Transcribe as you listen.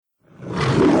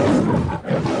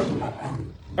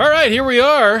All right, here we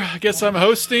are. I guess I'm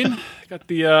hosting. Got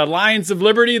the Lions of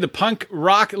Liberty, the punk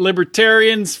rock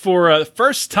libertarians for the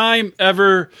first time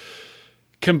ever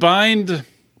combined,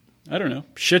 I don't know,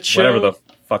 shit show. Whatever the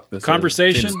fuck this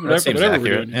conversation, is. whatever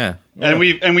we're doing. Yeah. And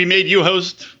we made you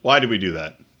host. Why did we do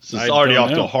that? This is already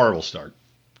off to a horrible start.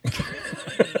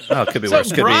 Oh, it could be So worse.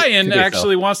 Could be- Brian could be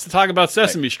actually wants to talk about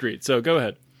Sesame Street, so go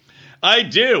ahead. I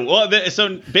do. Well,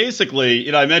 so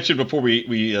basically, I mentioned before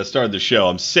we started the show,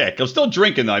 I'm sick. I'm still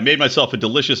drinking, though. I made myself a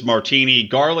delicious martini,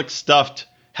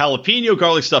 jalapeno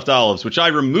garlic stuffed olives, which I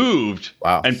removed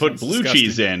and put blue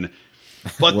cheese in.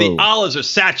 But the olives are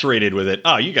saturated with it.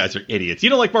 Oh, you guys are idiots.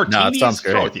 You don't like martinis? No, it sounds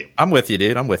great. What's wrong with you? I'm with you,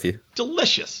 dude. I'm with you.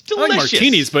 Delicious. I like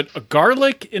martinis, but a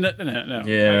garlic in it? No.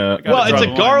 Yeah. Well, it's a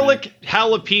garlic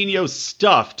jalapeno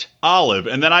stuffed olive,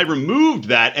 and then I removed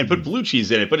that and put blue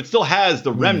cheese in it, but it still has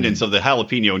the remnants of the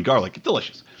jalapeno and garlic. It's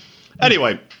delicious.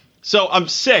 Anyway, so I'm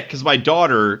sick because my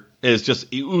daughter is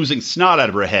just oozing snot out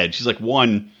of her head. She's like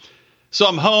 1. So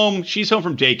I'm home. She's home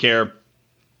from daycare.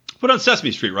 Put on Sesame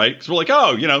Street, right? Because we're like,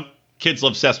 oh, kids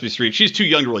love Sesame Street. She's too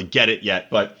young to really get it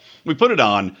yet, but we put it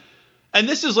on. And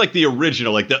this is like the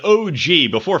original, like the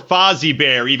OG, before Fozzie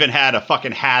Bear even had a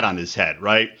fucking hat on his head,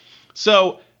 right?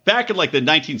 So back in like the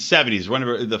 1970s,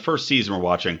 whenever the first season we're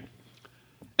watching.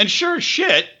 And sure as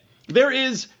shit, there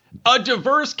is a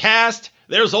diverse cast.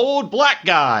 There's old black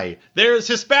guy. There's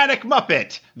Hispanic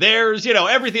Muppet. There's,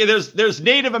 everything. There's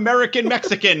Native American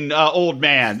Mexican old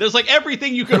man. There's like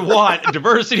everything you could want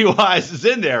diversity-wise is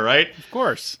in there, right? Of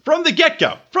course. From the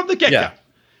get-go. Yeah.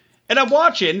 And I'm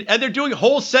watching, and they're doing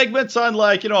whole segments on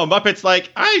like, Muppets like,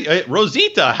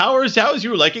 Rosita, how is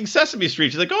you liking Sesame Street?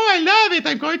 She's like, oh, I love it.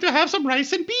 I'm going to have some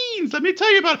rice and beans. Let me tell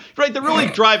you about it. Right? They're really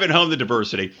driving home the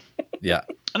diversity. Yeah.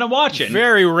 And I'm watching.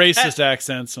 Very racist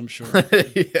accents, I'm sure.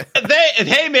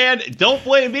 Hey, man, don't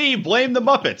blame me. Blame the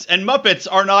Muppets. And Muppets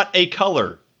are not a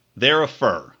color. They're a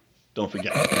fur. Don't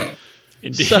forget.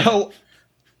 Indeed. So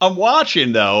I'm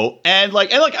watching though, and I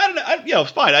don't know,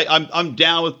 it's fine. I'm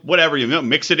down with whatever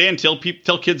mix it in. Tell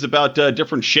kids about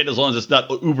different shit as long as it's not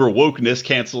uber wokeness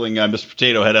canceling Mr.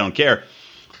 Potato Head. I don't care.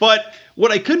 But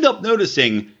what I couldn't help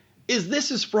noticing is this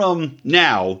is from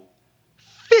now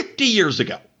 50 years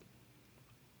ago.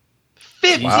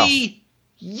 50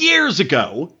 years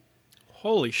ago.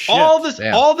 Holy shit.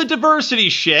 All the diversity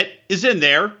shit is in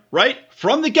there, right?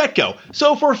 From the get-go.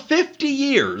 So for 50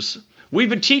 years, we've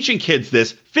been teaching kids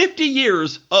this. 50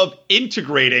 years of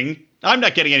integrating. I'm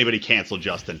not getting anybody canceled,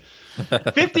 Justin.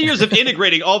 50 years of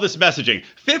integrating all this messaging.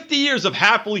 50 years of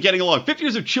happily getting along. 50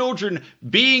 years of children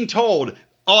being told,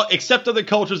 accept other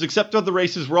cultures, accept other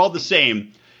races, we're all the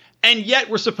same. And yet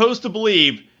we're supposed to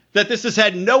believe that this has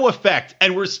had no effect,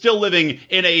 and we're still living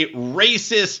in a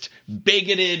racist,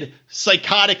 bigoted,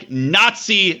 psychotic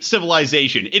Nazi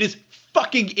civilization. It is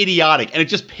fucking idiotic, and it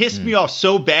just pissed me off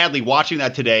so badly watching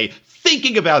that today,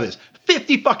 thinking about this.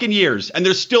 50 fucking years, and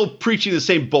they're still preaching the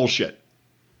same bullshit.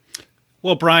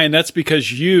 Well, Brian, that's because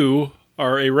you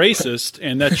are a racist,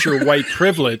 and that's your white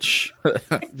privilege.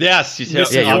 Yes.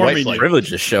 Your white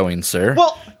privilege is showing, sir.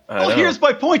 Well, here's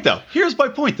my point, though.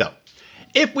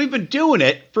 If we've been doing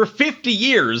it for 50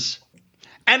 years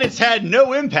and it's had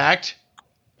no impact,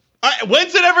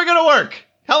 when's it ever going to work?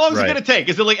 How long is it going to take?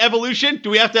 Is it like evolution? Do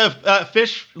we have to have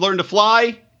fish learn to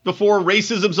fly before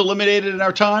racism's eliminated in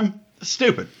our time?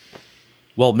 Stupid.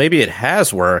 Well, maybe it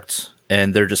has worked,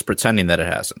 and they're just pretending that it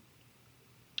hasn't.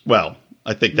 Well,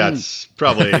 I think that's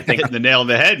probably hitting the nail on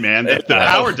the head, man. The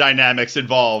power dynamics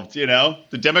involved,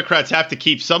 The Democrats have to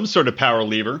keep some sort of power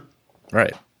lever.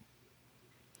 Right.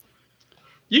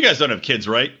 You guys don't have kids,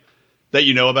 right? That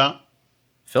you know about?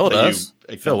 Phil does.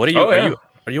 Phil, what are you?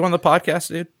 Are you on the podcast,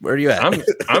 dude? Where are you at?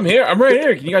 I'm here. I'm right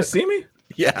here. Can you guys see me?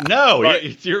 Yeah. No,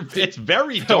 it's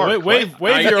very dark. Wave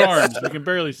your arms. We can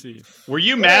barely see you. Were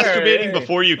you masturbating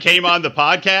before you came on the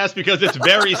podcast? Because it's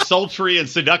very sultry and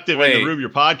seductive in the room you're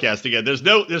podcasting in. There's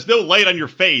no light on your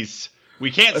face. We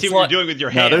can't see what you're doing with your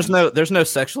hands. No, there's no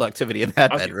sexual activity in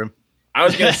that bedroom. I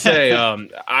was gonna say,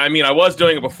 I was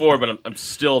doing it before, but I'm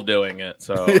still doing it.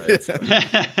 So it's,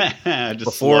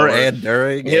 before and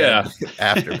during, yeah, and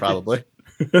after probably.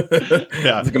 Yeah,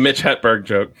 it's like a Mitch Hedberg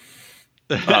joke.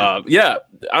 Yeah,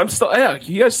 I'm still. Yeah,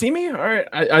 can you guys see me? All right,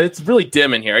 it's really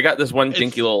dim in here. I got this one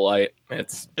dinky little light.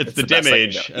 It's the dim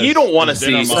age. You don't want to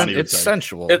see. It's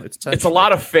sensual. It's a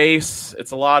lot of face.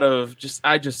 It's a lot of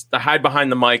I hide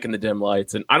behind the mic and the dim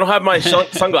lights, and I don't have my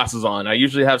sunglasses on. I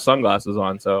usually have sunglasses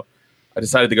on, so I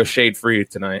decided to go shade free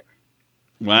tonight.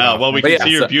 Wow. Well, we can see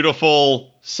your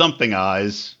beautiful something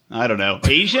eyes. I don't know.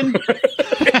 Asian?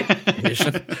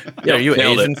 Asian? Yeah, are you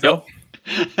Asian, Phil?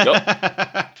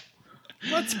 Yep.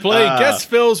 Let's play Guess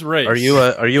Phil's Race. Are you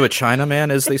a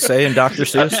Chinaman, as they say in Dr.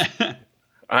 Seuss?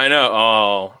 I know.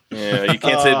 Oh, yeah. You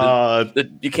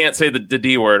can't say the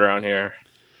D word around here.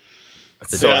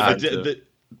 The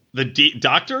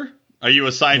doctor? Are you a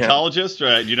Scientologist?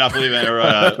 Or do you not believe in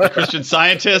a Christian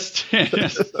Scientist?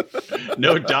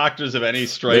 No doctors of any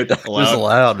stripe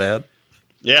allowed, man.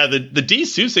 Yeah, the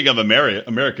de-Seussing of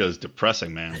America is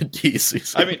depressing, man.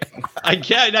 De-Seussing. I mean,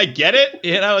 I get it.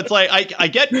 You know, it's like I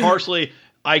get partially.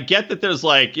 I get that there's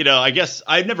like, you know, I guess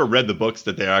I've never read the books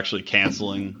that they're actually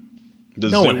canceling. The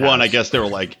zoo one, I guess there were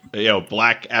like, you know,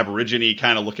 black Aborigine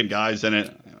kind of looking guys in it.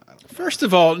 First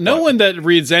of all, no one that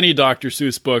reads any Dr.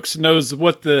 Seuss books knows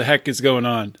what the heck is going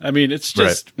on. I mean, it's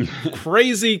just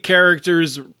crazy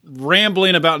characters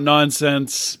rambling about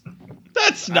nonsense.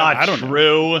 That's not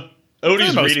true.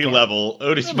 Odie's reading level,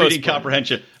 Odie's reading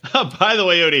comprehension. By the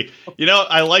way, Odie, you know,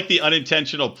 I like the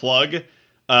unintentional plug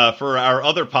for our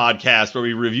other podcast where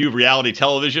we review reality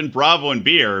television, Bravo and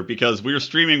Beer, because we were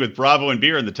streaming with Bravo and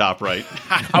Beer in the top right.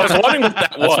 I was wondering what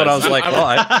that was. That's what I was like, well,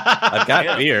 I've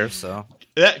got beer, so.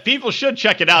 People should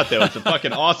check it out, though. It's a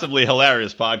fucking awesomely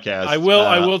hilarious podcast. I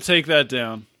will take that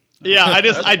down. Yeah,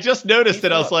 I just noticed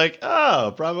it. I was like, oh,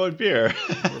 Bravo and Beer.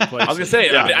 I was gonna say,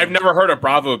 I've never heard of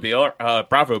Bravo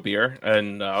Beer,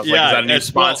 and I was like, is that a new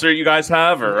sponsor you guys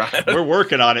have? Or we're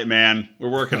working on it, man.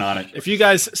 We're working on it. If you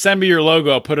guys send me your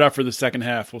logo, I'll put it up for the second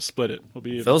half. We'll split it. We'll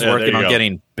be Phil's working on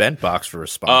getting Bentbox for a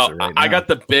sponsor. Right now. I got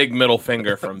the big middle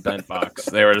finger from Bentbox.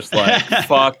 They were just like,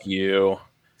 "Fuck you."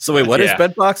 So wait, what is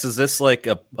Bentbox? Is this like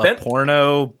a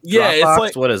porno? It's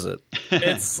like, what is it?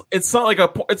 It's not like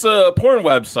it's a porn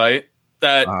website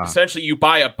that essentially you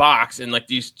buy a box and like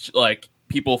these like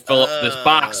people fill up this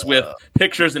box with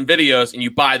pictures and videos and you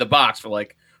buy the box for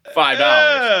like $5.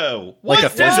 Oh, like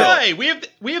why? We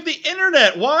have the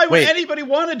internet. Why would anybody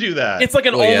want to do that? It's like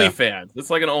an OnlyFans.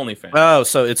 It's like an OnlyFans. Oh,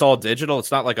 so it's all digital.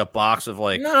 It's not like a box of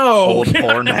like old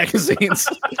porn magazines.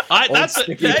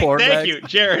 Thank you,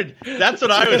 Jared. That's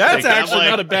what I was. That's thinking. actually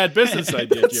not a bad business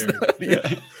idea,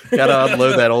 Jared. Gotta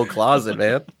unload that old closet,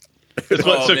 man.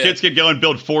 So kids can go and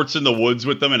build forts in the woods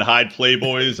with them and hide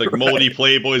Playboys, like moldy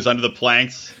Playboys under the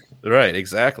planks. Right,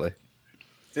 exactly.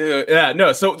 Dude, yeah,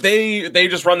 no. So they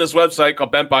just run this website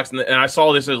called Bentbox, and I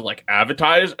saw this as like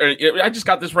advertised. I just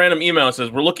got this random email that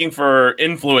says we're looking for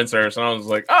influencers, and I was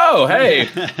like, oh, hey,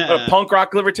 a Punk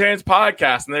Rock Libertarians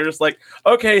podcast, and they're just like,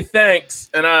 okay, thanks.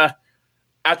 And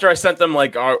after I sent them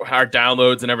like our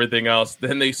downloads and everything else,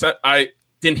 then I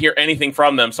didn't hear anything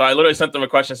from them, so I literally sent them a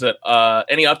question. Said,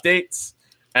 any updates?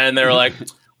 And they were like,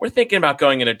 we're thinking about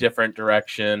going in a different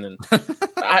direction, and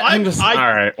I'm just all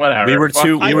right, whatever. We were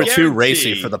too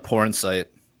racy for the porn site,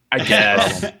 I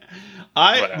guess.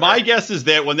 My guess is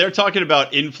that when they're talking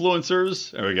about influencers,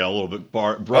 there we go, a little bit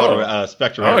broader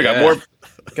spectrum. Oh, I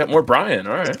got more Brian.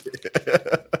 All right.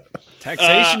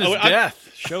 Taxation is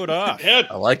death. Show it off.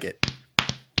 I like it.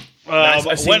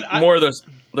 I see more of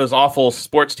those awful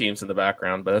sports teams in the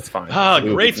background, but that's fine.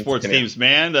 Great sports teams,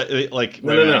 man.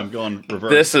 I'm going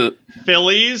reverse. This is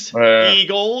Phillies,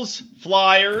 Eagles,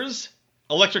 Flyers,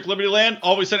 Electric Liberty Land,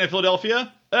 always Sunny in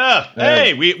Philadelphia.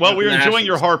 Hey, we were enjoying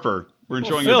your Harper. We're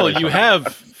enjoying Phil. You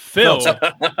have Phil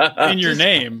in your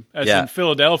name, as in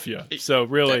Philadelphia. So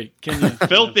really, can you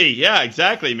filthy? Yeah,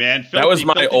 exactly, man. Filthy, that was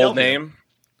my old name.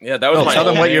 Yeah, that was my. Tell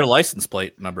old them what name. your license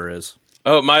plate number is.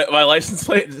 Oh, my license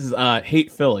plate is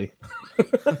Hate Philly.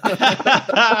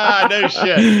 No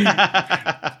shit.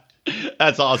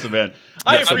 That's awesome, man.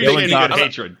 I appreciate a good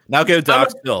hatred. Now go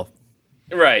dox Phil.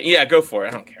 Right? Yeah, go for it.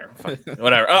 I don't care.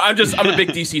 Whatever. I'm a big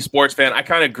DC sports fan. I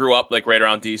kind of grew up like right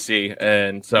around DC,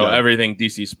 and so everything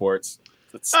DC sports.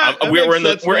 We're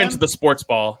into the sports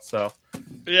ball. So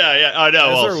yeah. I know.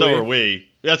 Well, so are we.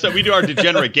 That's what we do. Our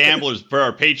degenerate gamblers for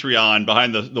our Patreon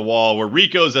behind the wall, where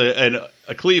Rico's a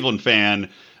Cleveland fan,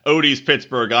 Odie's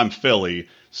Pittsburgh, I'm Philly.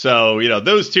 So, you know,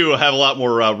 those two have a lot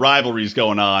more rivalries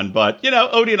going on. But, you know,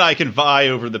 Odie and I can vie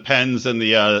over the Pens and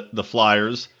the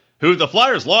Flyers, who the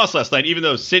Flyers lost last night, even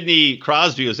though Sidney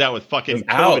Crosby was out with fucking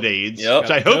COVID AIDS,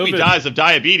 which I hope he dies of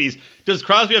diabetes. Does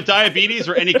Crosby have diabetes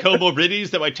or any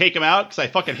comorbidities that might take him out? Because I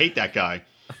fucking hate that guy.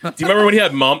 Do you remember when he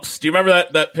had mumps? Do you remember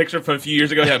that picture from a few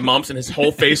years ago? He had mumps and his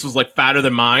whole face was like fatter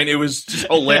than mine. It was just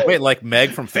hilarious. Wait, like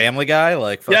Meg from Family Guy?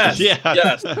 Like yes.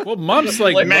 Well, mumps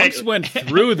mumps went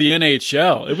through the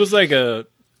NHL. It was like a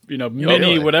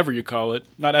mini whatever you call it,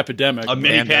 not epidemic, a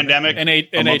mini pandemic,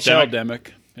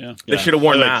 NHL-demic. Yeah, they should have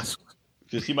worn masks.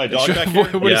 Do you see my dog back here?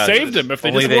 It would have saved him if they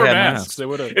just wore masks. They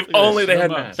would have. If only they had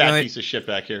masks. Fat piece of shit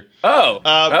back here. Oh,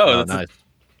 nice.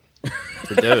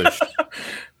 The Doge.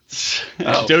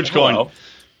 Dogecoin.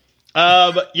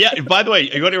 Yeah. By the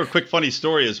way, I got to a quick funny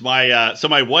story. Is my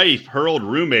my wife, her old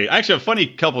roommate. I actually have a funny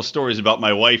couple stories about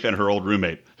my wife and her old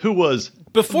roommate, who was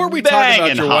Before we talk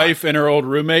about your wife and her old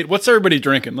roommate, what's everybody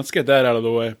drinking? Let's get that out of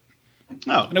the way.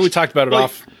 Oh, I know we talked about it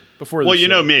off before. Well, you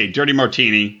know me, dirty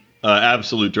martini,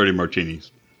 absolute dirty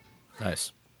martinis.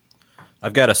 Nice.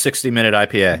 I've got a 60-minute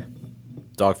IPA.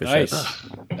 Dogfish Head. Nice.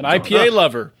 An IPA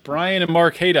lover. Brian and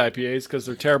Mark hate IPAs because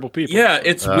they're terrible people. Yeah,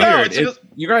 it's weird. No, it's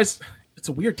you guys, it's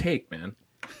a weird take, man.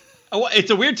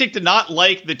 It's a weird take to not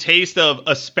like the taste of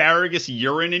asparagus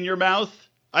urine in your mouth.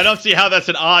 I don't see how that's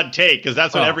an odd take because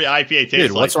that's what every IPA tastes like.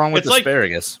 Dude, what's wrong with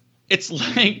asparagus? It's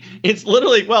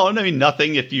literally, well, I mean,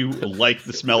 nothing if you like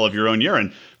the smell of your own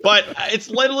urine, but it's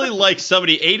literally like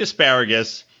somebody ate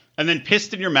asparagus and then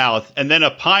pissed in your mouth, and then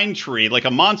a pine tree, like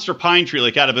a monster pine tree,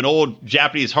 like out of an old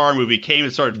Japanese horror movie, came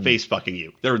and started face fucking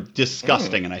you. They're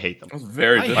disgusting, and I hate them. That's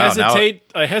very good.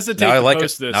 I hesitate to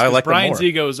post this because Brian's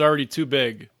ego is already too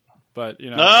big. But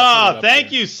Oh,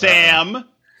 thank you, Sam.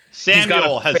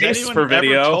 Samuel, has anyone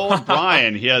ever told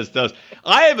Brian he has those?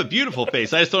 I have a beautiful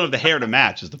face. I just don't have the hair to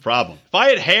match. Is the problem? If I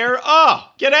had hair,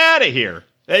 get out of here.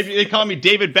 They call me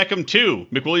David Beckham 2,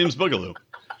 McWilliams Boogaloo.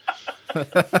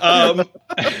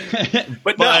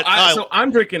 So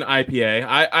I'm drinking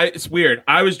IPA. It's weird.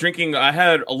 I was drinking. I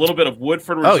had a little bit of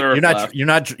Woodford Reserve. You're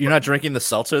not drinking the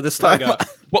seltzer this time.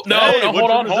 Well, no,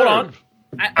 hold on.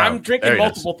 I'm drinking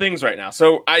multiple things right now.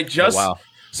 So I just. Oh, wow.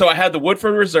 So I had the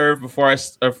Woodford Reserve before I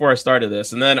started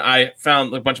this, and then I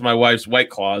found a bunch of my wife's White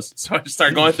Claws. So I just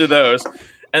started going through those,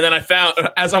 and then I found,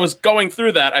 as I was going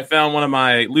through that, I found one of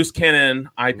my Loose Cannon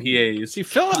IPAs. See,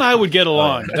 Phil and I would get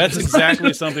along. That's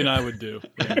exactly something I would do.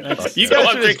 Yeah, you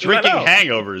guys are just drinking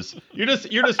hangovers. You're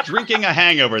just drinking a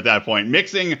hangover at that point,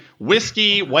 mixing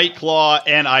whiskey, White Claw,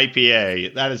 and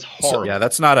IPA. That is horrible. Yeah,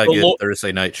 that's not a good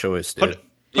Thursday night choice, dude.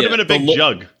 Put them in a big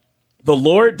jug. The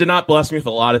Lord did not bless me with a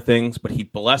lot of things, but He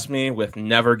blessed me with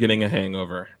never getting a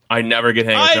hangover. I never get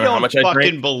hangovers. I don't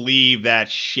fucking believe that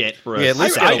shit.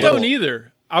 I don't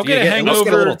either. I'll get a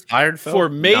hangover for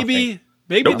maybe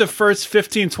the first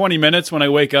 15, 20 minutes when I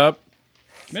wake up.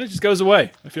 Then it just goes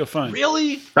away. I feel fine.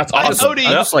 Really? That's awesome. I'm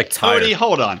just like tired. Odie,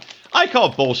 hold on. I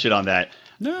call bullshit on that.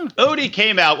 No. Odie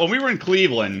came out when we were in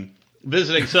Cleveland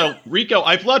visiting. So, Rico,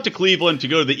 I flew out to Cleveland to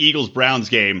go to the Eagles-Browns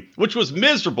game, which was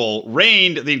miserable,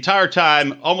 rained the entire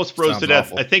time, almost froze to death.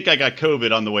 Awful. I think I got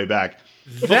COVID on the way back.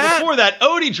 But before that,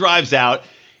 Odie drives out,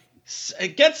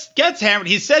 gets hammered.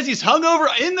 He says he's hungover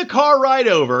in the car ride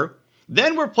over.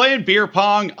 Then we're playing beer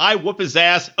pong. I whoop his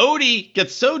ass. Odie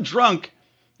gets so drunk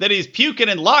that he's puking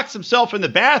and locks himself in the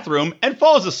bathroom and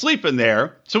falls asleep in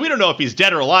there. So we don't know if he's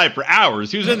dead or alive for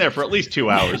hours. He was in there for at least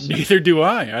 2 hours. Neither do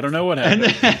I. I don't know what happened.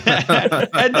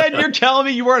 And then you're telling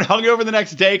me you weren't hungover the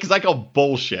next day because I call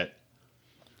bullshit.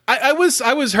 I was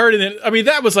hurting it. I mean,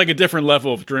 that was like a different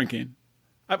level of drinking.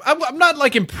 I'm not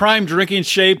like in prime drinking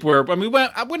shape where, I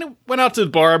went out to the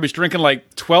bar. I was drinking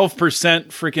like 12%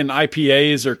 freaking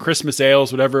IPAs or Christmas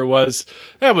ales, whatever it was.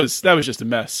 That was just a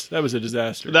mess. That was a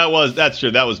disaster. That's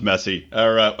true. That was messy.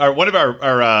 One of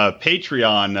our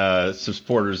Patreon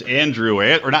supporters,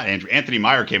 Anthony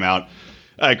Meyer came out.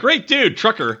 Great dude,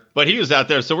 trucker, but he was out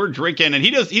there. So we're drinking, and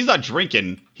he's not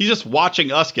drinking. He's just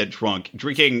watching us get drunk,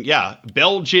 drinking,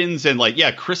 Belgians and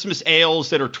Christmas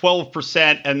ales that are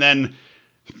 12%, and then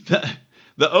the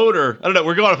odor. I don't know.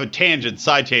 We're going off a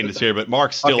side tangents here, but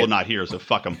Mark's still not here, so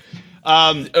fuck him.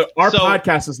 Our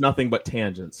podcast is nothing but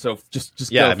tangents, so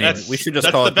just go. I mean, we should just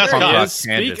call it the best podcast.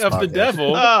 Speak of the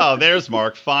devil. Oh, there's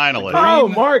Mark finally. Oh,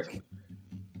 Mark.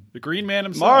 The Green Man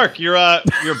himself. Mark, your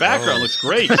background looks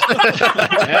great. This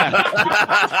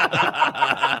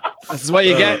is what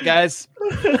you get, guys.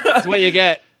 This is what you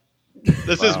get.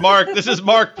 This is Mark. This is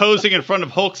Mark posing in front of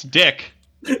Hulk's dick.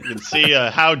 You can see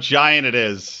how giant it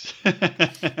is.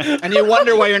 And you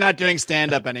wonder why you're not doing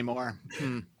stand-up anymore.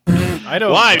 I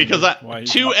don't. Why? Because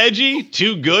too edgy,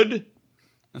 too good.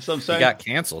 That's what I'm saying. You got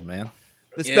canceled, man.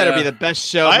 This better be the best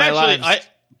show of my life.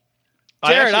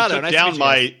 Jared Otto, took down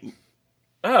my.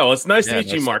 Oh, it's nice to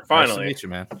meet you, Mark. Finally, nice to meet you,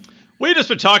 man. We just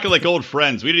been talking like old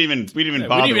friends. We didn't even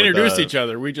bother. We didn't even introduce each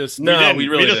other. We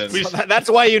really didn't. That's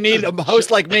why you need a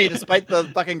host like me, despite the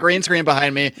fucking green screen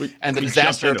behind me and the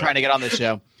disaster of trying to get on this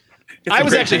show. I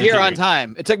was actually here on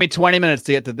time. It took me 20 minutes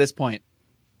to get to this point.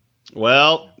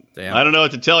 Well, I don't know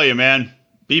what to tell you, man.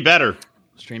 Be better.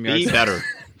 StreamYard. Be better.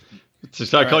 To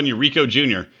start calling you Rico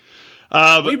Jr.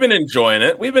 We've been enjoying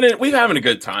it. We've having a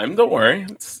good time. Don't worry.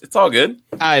 It's all good.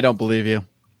 I don't believe you.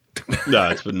 No,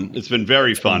 it's been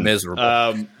very fun.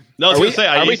 Miserable. No, I was going to say,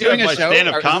 I are we used to have doing my a show?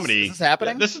 stand-up comedy. Is this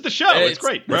happening? This is the show. It's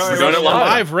great. We're doing it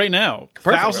live right now.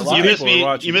 Perfect. Thousands We're of live. people are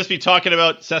watching. You missed me talking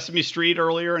about Sesame Street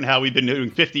earlier and how we've been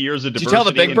doing 50 years of Did diversity. you tell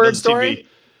the Big in Bird WCB. story?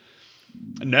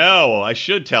 No, I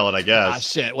should tell it, I guess. Ah,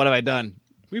 shit. What have I done?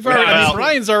 We've already. Well-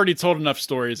 Brian's already told enough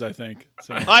stories, I think.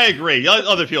 So. I agree.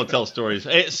 Other people tell stories.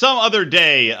 Some other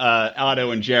day, Otto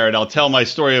and Jared, I'll tell my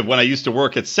story of when I used to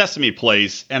work at Sesame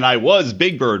Place, and I was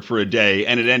Big Bird for a day,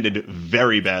 and it ended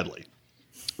very badly.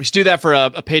 We should do that for a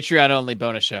Patreon-only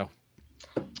bonus show.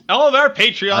 All of our I'm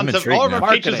Patreons, intrigued all of our now.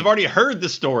 patrons have already heard the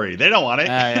story. They don't want it.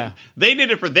 Yeah. They did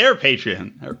it for their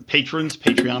Patreon. Or patrons,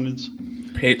 Patreonans.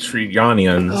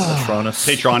 Patreonians.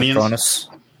 Patronians.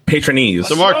 Patronese.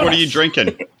 So, Mark, what are you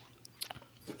drinking?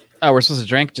 Oh, we're supposed to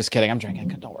drink? Just kidding. I'm drinking.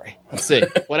 Don't worry. Let's see.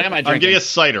 What am I I'm drinking? getting a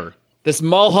cider. This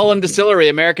Mulholland Distillery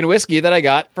American whiskey that I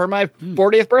got for my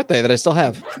 40th birthday that I still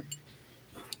have.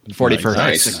 41st.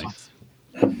 Nice. 6 months.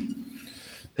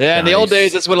 Yeah, in the old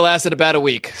days, this would have lasted about a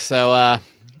week. So A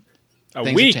Things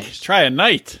have week. changed. Try a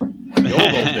night. The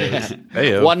old days.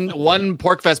 Hey, one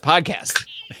PorkFest podcast.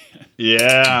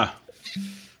 Yeah.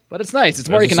 But it's nice. It's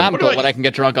more There's some- economical what do I- when I can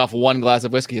get drunk off one glass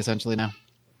of whiskey essentially now.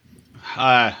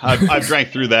 I've drank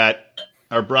through that.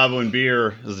 Our Bravo and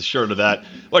Beer is the shirt of that.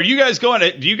 Well, are you guys going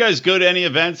to? Do you guys go to any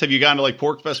events? Have you gone to like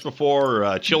PorkFest before,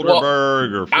 or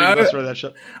Childerberg, or Freedom Fest, or that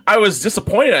shit? I was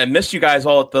disappointed. I missed you guys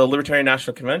all at the Libertarian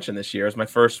National Convention this year. It was my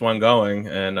first one going,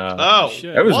 and Oh,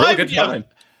 shit. it was why really good would you- time.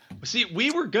 See,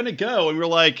 we were gonna go, and we were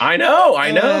like, I know.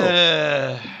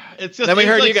 It's just, Then we it's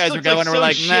heard like- you guys it's were going, and we're so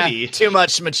like, nah, shitty. too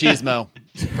much machismo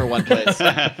for one place.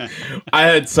 I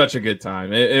had such a good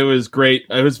time. It was great.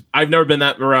 I've never been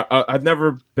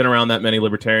around that many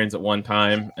libertarians at one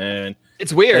time, and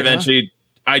It's weird. eventually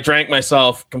I drank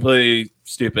myself completely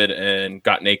stupid and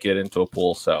got naked into a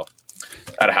pool. So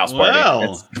at a house party.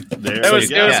 Well, there It was-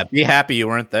 you go. Yeah, be happy you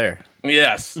weren't there.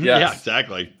 Yes. Yeah,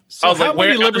 exactly. So I was how like,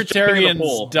 many where- I was jumping in the libertarians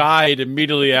pool. died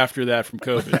immediately after that from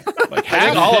COVID? Like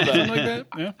half, all of them. something like that?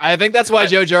 Yeah. I think that's why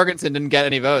Joe Jorgensen didn't get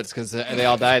any votes because they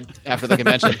all died after the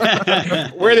convention.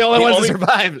 We're the only ones that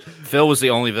survived. Phil was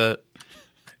the only vote.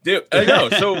 Dude, no.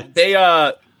 So they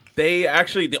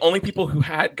actually the only people who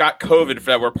got COVID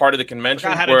that were part of the convention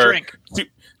Forgot how to were drink.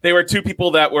 they were two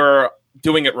people that were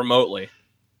doing it remotely.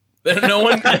 No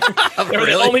one. They were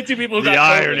the only two people who The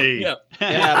got COVID. irony. Yeah.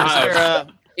 Yeah,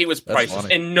 Mr. It was That's priceless,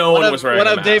 funny. and no one was wearing one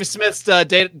a of mask. Dave Smith's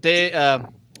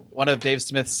one of Dave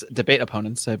Smith's debate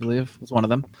opponents, I believe, was one of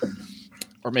them.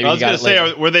 Or maybe I he was got going it to say,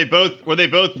 later. were they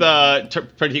both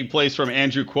taking place from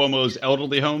Andrew Cuomo's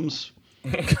elderly homes?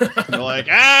 They're like,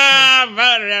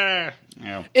 yeah.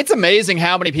 It's amazing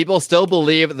how many people still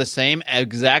believe the same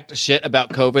exact shit about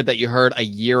COVID that you heard a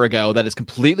year ago that is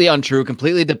completely untrue,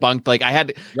 completely debunked. Like I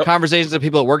had conversations with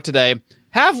people at work today,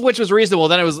 half of which was reasonable.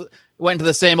 Then it went to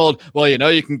the same old, well,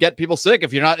 you can get people sick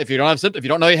if you don't have symptoms, if you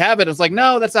don't know you have it. It's like,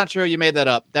 no, that's not true. You made that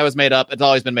up. That was made up. It's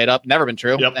always been made up. Never been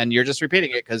true. Yep. And you're just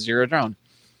repeating it because you're a drone.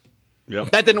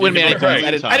 Yep. That didn't win me any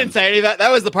points. I didn't say any of that.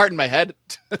 That was the part in my head.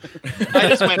 I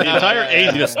just went The entire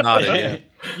You just nodded. Yeah.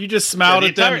 You just smiled the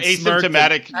at them. entire smirked, and-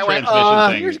 asymptomatic I went,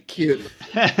 transmission you're thing. cute.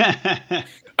 I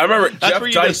remember That's Jeff where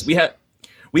you Dice. just-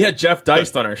 We had Jeff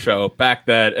Dice on our show back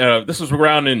that this was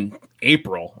around in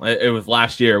April. It was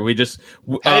last year. We just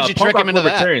How did you Punk trick him Rock into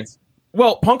that? Libertarians.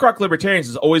 Well, Punk Rock Libertarians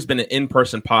has always been an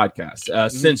in-person podcast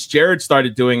since Jared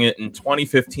started doing it in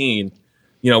 2015.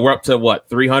 We're up to what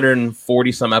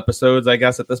 340 some episodes, I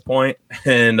guess, at this point.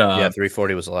 And Yeah,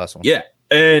 340 was the last one. yeah.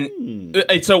 And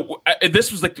so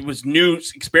this was new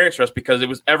experience for us because it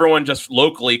was everyone just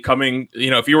locally coming.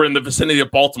 If you were in the vicinity of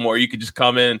Baltimore, you could just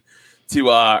come in to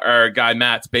our guy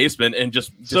Matt's basement and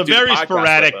just So do the very podcast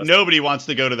sporadic. with us. Nobody wants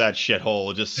to go to that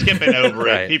shithole. Just skipping over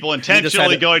it. Right. People You just had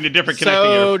intentionally to- going to different connecting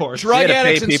So airports. drug You had to pay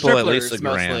addicts and people at least strippers a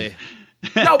grand. mostly.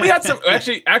 No, we had some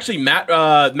actually.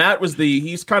 Matt was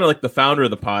he's kind of like the founder of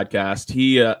the podcast.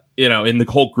 He in the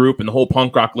whole group and the whole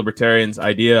Punk Rock Libertarians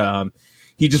idea.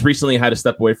 He just recently had to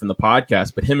step away from the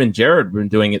podcast, but him and Jared have been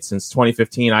doing it since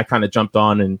 2015. I kind of jumped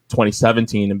on in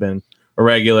 2017 and been a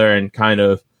regular, and kind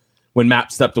of when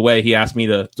Matt stepped away, he asked me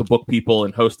to book people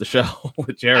and host the show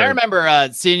with Jared. I remember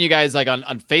seeing you guys like on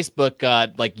Facebook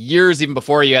like years even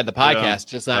before you had the podcast.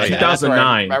 Just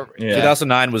 2009. Yeah.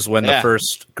 2009 was when the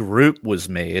first group was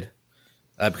made.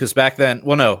 Because back then,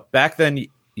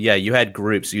 yeah, you had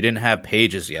groups. You didn't have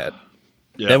pages yet.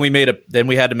 Yeah. Then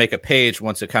we had to make a page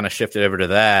once it kind of shifted over to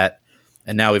that,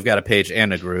 and now we've got a page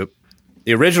and a group.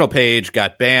 The original page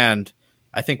got banned.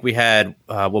 I think we had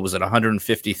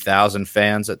 150,000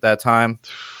 fans at that time.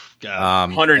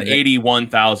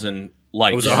 181,000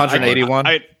 likes. It was 181.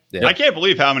 Yeah. I can't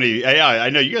believe how many AI. I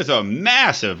know you guys have a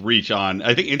massive reach on,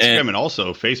 I think, Instagram and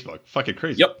also Facebook. Fucking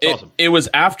crazy. Yep. It's awesome. It was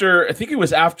after, I think it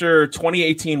was after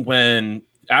 2018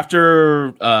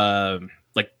 after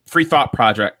like Free Thought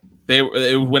Project,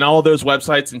 when all those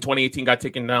websites in 2018 got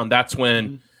taken down, that's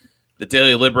when the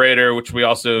Daily Liberator, which we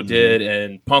also did,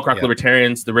 and Punk Rock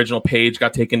Libertarians, the original page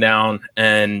got taken down,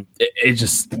 and it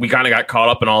just, we kind of got caught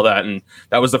up in all that, and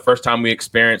that was the first time we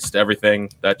experienced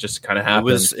everything that just kind of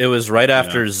happened. It was right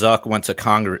after Zuck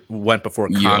went before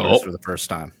Congress for the first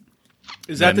time.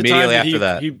 Is that the time immediately that after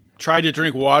that. he tried to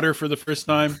drink water for the first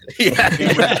time? Yeah,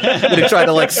 he tried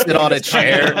to like sit on a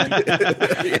chair.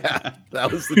 Yeah,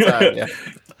 that was the time. Yeah.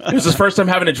 It was his first time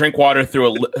having to drink water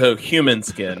through a human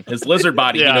skin. His lizard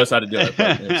body, he knows how to do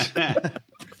it.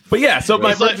 But yeah, so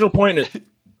my original point is,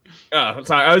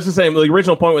 sorry, I was just saying the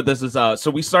original point with this is,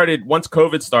 so we started, once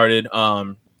COVID started,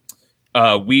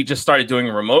 we just started doing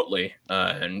it remotely.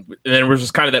 And then we're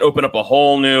just kind of that opened up a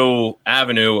whole new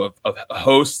avenue of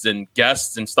hosts and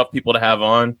guests and stuff people to have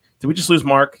on. Did we just lose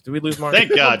Mark? Did we lose Mark?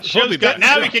 Thank God. Show's good.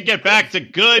 Now we can get back to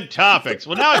good topics.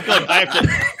 Well, now I feel like I have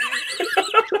to.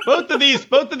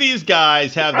 Both of these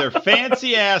guys have their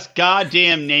fancy ass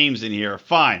goddamn names in here.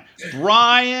 Fine.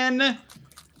 Brian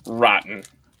Rotten.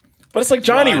 But it's like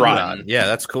Johnny Rotten. Yeah,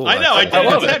 that's cool. I know. I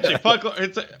love it.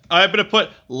 Actually, I'm going to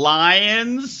put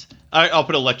Lions. I'll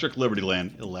put Electric Liberty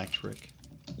Land. Electric.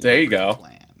 There you go.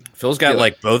 Land. Phil's got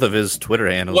like both of his Twitter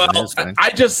handles. in Well, his thing. I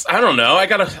don't know. I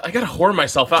gotta whore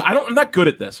myself out. I'm not good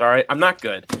at this. All right, I'm not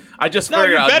good. I just No,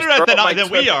 figured you're I'll better just at throw that my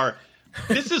than we are.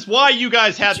 This is why you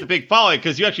guys have the big following,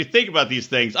 because you actually think about these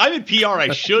things. I'm in PR,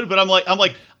 I should, but I'm like,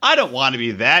 I don't want to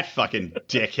be that fucking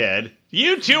dickhead.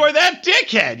 You two are that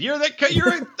dickhead. You're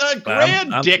a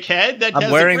grand dickhead. I'm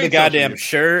wearing the goddamn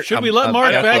shirt. Should we let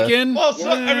Mark back in? Well,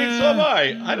 so am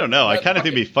I. I don't know. I kind of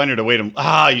think it'd be funnier to wait him.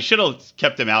 You should have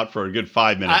kept him out for a good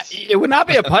 5 minutes. It would not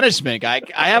be a punishment. I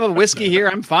have a whiskey here.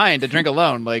 I'm fine to drink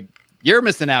alone. Like, you're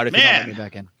missing out if you don't let me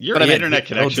back in. Your But I mean, internet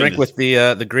He'll connection. drink with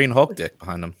the Green Hulk dick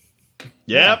behind him.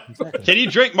 Yep. Can you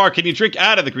drink, Mark? Can you drink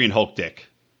out of the Green Hulk dick?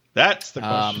 That's the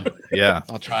question. Yeah.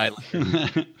 I'll try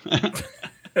it.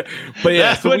 But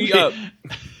yeah, That so would we,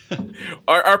 be-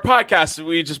 our podcast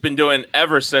we've just been doing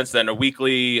ever since then, a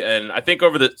weekly, and I think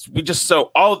when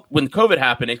COVID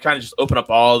happened, it kind of just opened up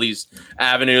all these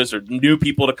avenues or new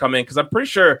people to come in, because I'm pretty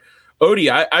sure, Odie,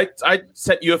 I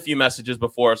sent you a few messages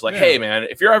before. It's like, hey man,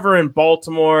 if you're ever in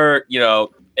Baltimore,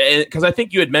 because I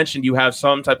think you had mentioned you have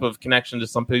some type of connection to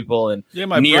some people, and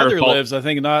My brother lives, I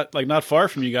think, not far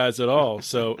from you guys at all.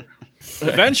 So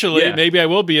eventually, maybe I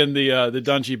will be in the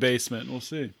Dungy basement. We'll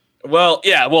see. Well,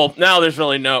 yeah. Well, now there's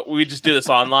really we just do this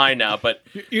online now, but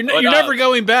You're never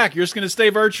going back. You're just going to stay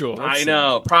virtual. I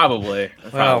know, probably.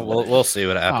 Well, we'll see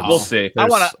what happens. We'll see. I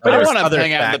want There's to other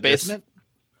hang out in the factors. basement.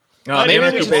 Maybe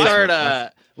Maybe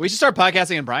we should start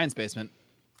podcasting in Brian's basement.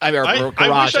 I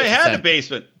wish I had a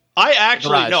basement. I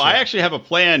actually have a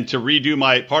plan to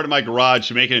redo part of my garage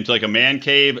to make it into like a man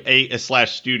cave, a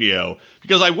slash studio,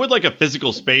 because I would like a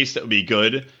physical space that would be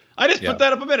good. I just put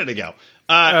that up a minute ago.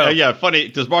 Yeah, funny.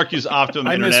 Does Mark use Optimum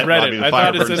I Internet? misread it. I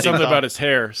thought it said Firebird something thing? about his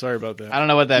hair. Sorry about that. I don't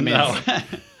know what that means.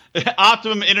 No.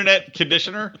 Optimum Internet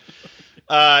Conditioner.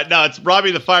 No, it's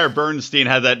Robbie the Fire Bernstein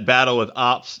had that battle with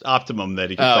Optimum that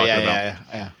he kept talking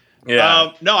about.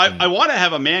 Yeah. No, I want to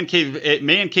have a man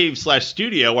cave slash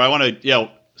studio where I want to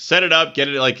set it up, get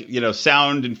it like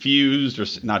sound infused, or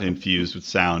not infused with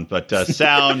sound, but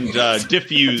sound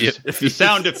diffused, the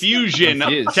sound diffusion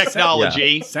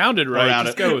technology. Yeah. Sounded right. Around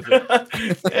Just it. go with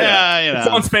it. Yeah,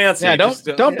 Sounds fancy. Yeah,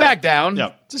 don't back down.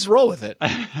 Yeah. Just roll with it.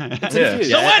 It's infused.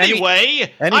 So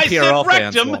anyway, any I said PRL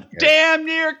fans rectum won't care. damn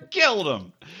near killed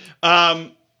him.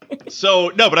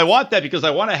 So no, but I want that because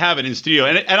I want to have it in studio.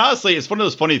 And honestly, it's one of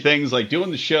those funny things, like doing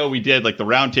the show we did, like the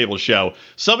roundtable show.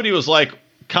 Somebody was like,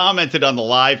 commented on the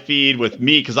live feed with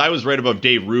me, because I was right above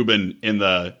Dave Rubin in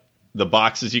the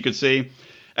boxes you could see.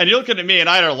 And you're looking at me, and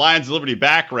I had our Lions of Liberty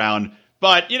background,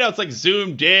 but it's like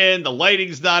zoomed in, the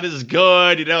lighting's not as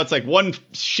good, it's like one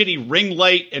shitty ring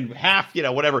light and half,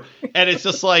 whatever. And it's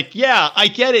just like, yeah, I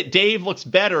get it, Dave looks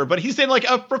better, but he's in like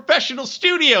a professional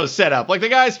studio setup. Like the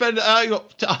guy spent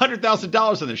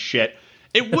 $100,000 on this shit.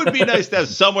 It would be nice to have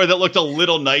somewhere that looked a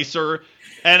little nicer.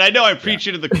 And I know I'm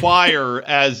preaching to the choir,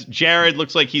 as Jared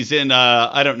looks like he's in,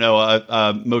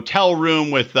 a motel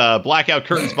room with blackout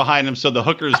curtains behind him so the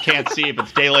hookers can't see if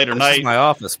it's daylight or This night. is my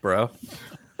office, bro.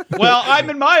 Well, I'm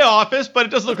in my office, but it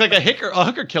doesn't look like a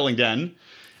hooker killing den.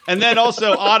 And then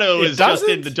also Otto is just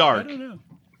in the dark. I don't know.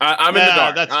 I'm in the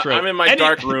dark. That's true. I'm in my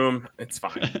dark room. It's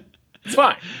fine. It's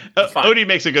fine. It's fine. Odie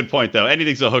makes a good point, though.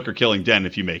 Anything's a hooker killing den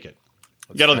if you make it.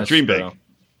 You got to dream big. true.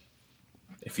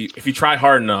 If you try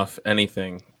hard enough,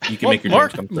 anything you can make your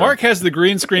Mark, dreams come true. Mark has the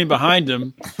green screen behind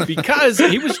him because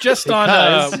he was just on.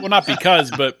 Well, not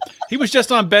because, but he was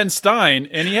just on Ben Stein,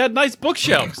 and he had nice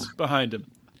bookshelves behind him.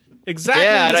 Exactly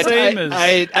Yeah, the same as.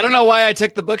 I don't know why I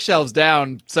took the bookshelves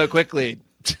down so quickly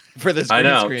for this I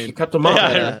green know. screen. You kept them up.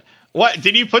 Yeah. What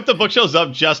did you put the bookshelves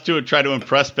up just to try to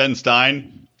impress Ben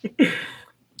Stein? Dude,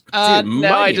 No, I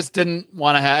money. just didn't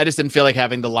want to have. I just didn't feel like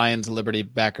having the Lions of Liberty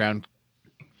background.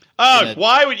 Oh,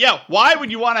 why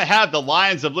would you want to have the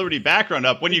Lions of Liberty background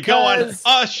up when you go on Because-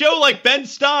 a show like Ben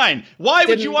Stein? Why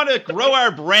would you want to grow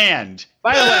our brand?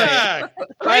 By the way- Ah, by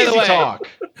the crazy way- talk.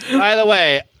 By the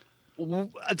way,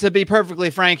 to be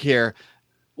perfectly frank here,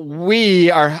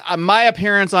 we are my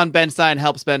appearance on Ben Stein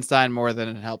helps Ben Stein more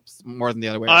than the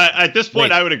other way around. At this point,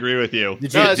 Wait. I would agree with you.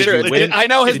 Did No, it's did true. you win? I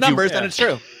know his Did you- numbers, and it's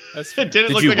true. That's It didn't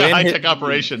Did look you like a win high-tech it?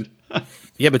 operation.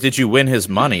 Yeah, but did you win his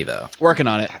money though? Working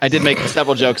on it. I did make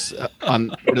several jokes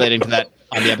on relating to that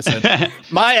on the episode.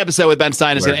 My episode with Ben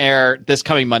Stein is going to air this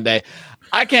coming Monday.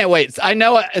 I can't wait. I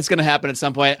know it's going to happen at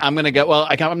some point. I'm going to go. Well,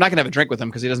 I'm not going to have a drink with him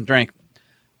because he doesn't drink.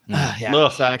 Yeah.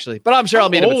 Ugh. So actually, but I'm sure I'll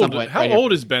meet him at some point. How right here.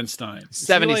 old is Ben Stein? Is he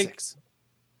 76.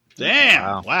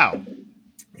 Damn! Wow.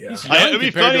 young It'd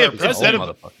be compared funny to our if instead president?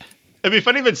 of it'd be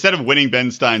funny if instead of winning Ben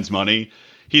Stein's money,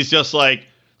 he's just like,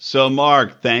 "So,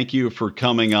 Mark, thank you for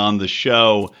coming on the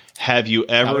show. Have you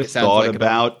ever what it sounds thought like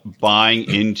about buying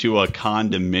into a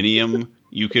condominium?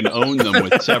 You can own them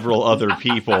with several other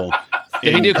people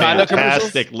Did he in do condo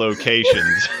fantastic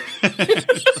locations."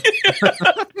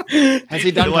 Has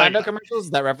he done Like- condo commercials?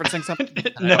 Is that referencing something?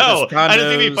 No, Just I just think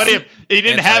it'd be condos, funny if he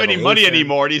didn't have any money anti-evolution.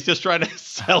 anymore and he's just trying to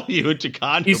sell you into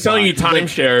condos. He's selling you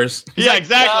timeshares. Yeah,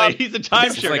 exactly. um, He's a It's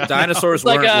timeshare like guy. dinosaurs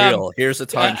like, weren't real. Here's a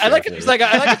time. I like it. It's like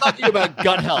I like to talk to you about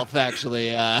gut health.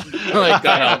 Actually, like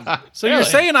gut health. So you're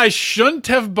saying I shouldn't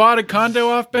have bought a condo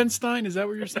off Ben Stein? Is that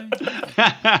what you're saying?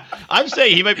 I'm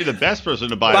saying he might be the best person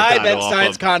to buy Buy a condo off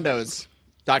of.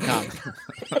 BenSteinsCondos.com.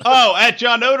 Oh, at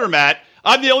John Odermatt.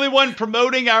 I'm the only one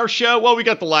promoting our show. Well, we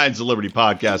got the Lions of Liberty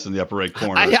podcast in the upper right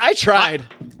corner. I tried.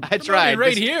 I I tried. mean, right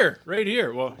This- here. Right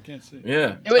here. Well, I can't see.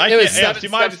 Yeah. It was, I it was can't- yeah, 7 do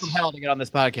you mind- steps from hell to get on this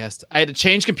podcast. I had to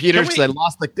change computers Can because I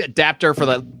lost the adapter for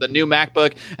the new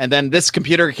MacBook, and then this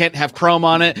computer can't have Chrome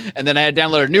on it, and then I had to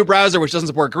download a new browser which doesn't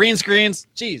support green screens.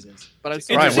 Jesus. But I'm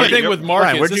Interesting Ryan, where'd thing you- with Mark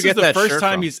Ryan, is where'd you this get is the that first shirt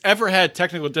time from? he's ever had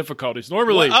technical difficulties.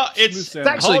 Normally, It's smooth sailing.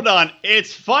 actually- hold on.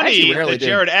 It's funny Actually, rarely that do.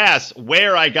 Jared asked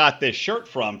where I got this shirt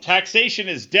from. Taxation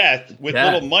is death with Yeah.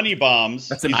 little money bombs.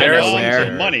 That's These embarrassing. bombs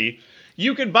of money.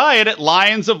 You can buy it at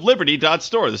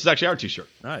lionsofliberty.store. This is actually our t-shirt.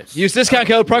 Nice. use discount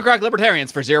code PunkRock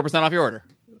Libertarians for 0% off your order.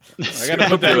 I gotta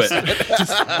put Do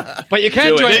that. it. But you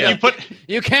can Do it. join. Yeah.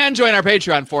 You can join our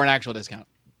Patreon for an actual discount.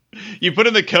 You put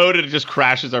in the code and it just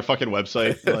crashes our fucking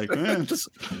website. You're like,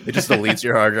 It just deletes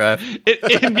your hard drive.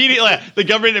 it immediately, the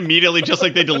government immediately, just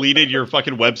like they deleted your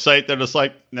fucking website, they're just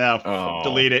like, no, Oh.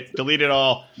 delete it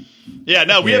all. Yeah,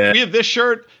 no, we Yeah. have this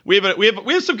shirt. We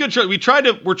have some good shirts.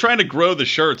 We're trying to grow the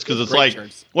shirts because it's Great like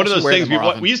shirts. one of I should those wear things. them more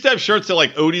often. We used to have shirts that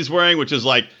like Odie's wearing, which is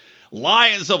like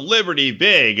Lions of Liberty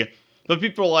big. But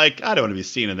people are like, I don't want to be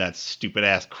seen in that stupid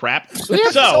ass crap. We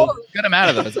have So a good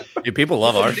amount of those. Dude, people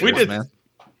love our We shirts, did- man.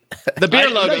 The beer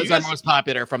No, logos you are guys- most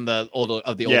popular from the older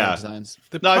Yeah. designs.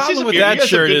 The No, it's just problem a with beer. You that guys have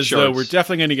shirt good is, though, shirts. we're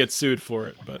definitely going to get sued for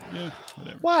it. But yeah,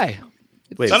 whatever. Why?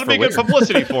 Wait, that'll for be good what?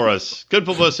 publicity for us. Good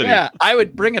publicity. Yeah, I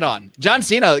would bring it on. John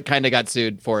Cena kind of got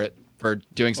sued for it for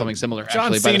doing something similar.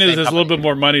 John actually, by the Cena same has a little company. bit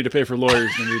more money to pay for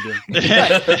lawyers than we do.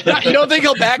 You don't think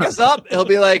he'll back us up? He'll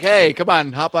be like, "Hey, come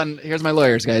on, hop on. Here's my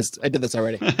lawyers, guys. I did this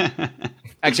already."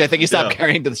 Actually, I think he stopped Yeah.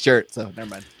 carrying the shirt, so never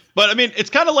mind. But I mean, it's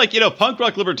kind of like, punk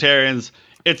rock libertarians.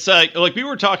 It's like we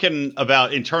were talking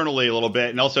about internally a little bit,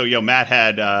 and also, Matt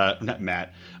had not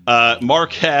Matt.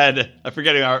 Mark had, I'm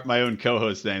forgetting my own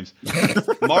co-host names.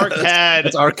 Mark had,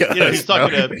 That's our he's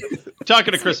talking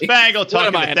to Chris Spangle, What talking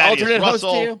am I, to an Thaddeus alternate host to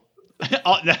Russell. you?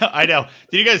 Oh, no, I know.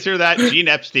 Did you guys hear that? Gene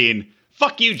Epstein.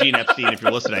 Fuck you, Gene Epstein, if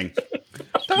you're listening.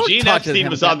 Don't Gene talk to Epstein him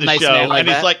was like on the nice show, man like and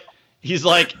that. he's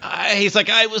like,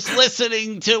 I was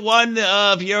listening to one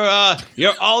of your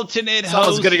alternate Sounds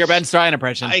hosts. good at your Ben Stein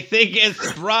impression. I think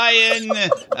it's Brian.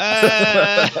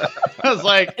 I was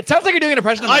like, It sounds like you're doing an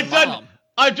impression of my mom.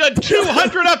 I've done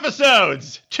 200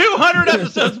 episodes, 200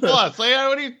 episodes plus. Like,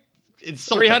 what do you? It's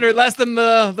 300 less than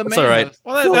the main. all right. host.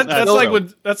 Well, that's That's like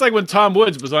true. when Tom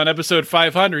Woods was on episode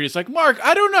 500. He's like, Mark,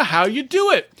 I don't know how you do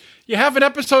it. You have an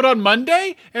episode on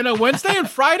Monday and a Wednesday and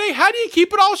Friday. How do you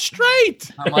keep it all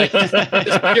straight? I'm like, just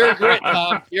pure grit,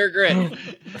 Tom. Pure grit.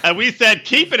 And we said,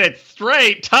 keeping it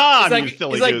straight, Tom. He's you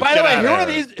silly like, goose, by the get way, out who of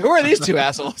are here." these? Who are these two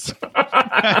assholes?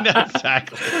 I know,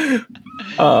 exactly.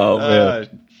 Oh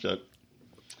man. Shit.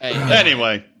 Hey,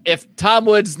 Anyway, if Tom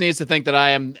Woods needs to think that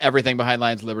I am everything behind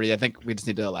Lions of Liberty, I think we just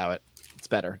need to allow it. It's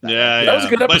better. Yeah, That was a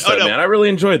good episode, man. I really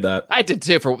enjoyed that. I did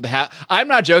too. I'm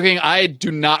not joking. I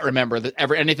do not remember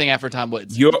anything after Tom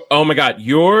Woods. Oh my god,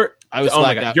 I was oh my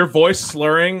slacked god, out. your voice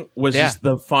slurring was just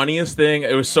the funniest thing.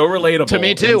 It was so relatable To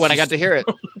me too when I got to hear it.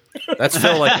 That's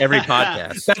Phil like every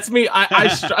podcast. That's me.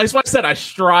 That's what I said. I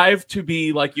strive to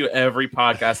be like you every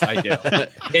podcast I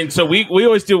do. And so we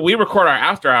always do. We record our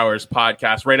after hours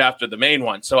podcast right after the main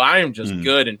one. So I am just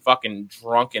good and fucking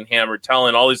drunk and hammered,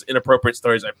 telling all these inappropriate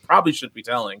stories I probably shouldn't be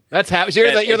telling. That's how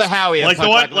you're the Howie. Like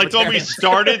the one we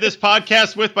started this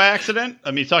podcast with by accident.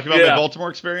 I mean, talking about my Baltimore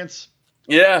experience.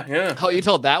 Yeah. Oh, you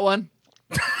told that one?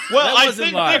 Well, That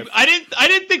wasn't live. I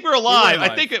didn't think we were live.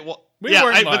 live. I think it. We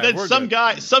weren't live. But then We're some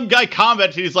good. guy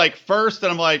commented. He's like, first,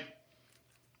 and I'm like,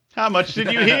 how much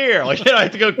did you hear? Like, I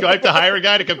have to go. I have to hire a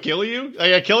guy to come kill you. I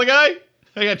got to kill a guy.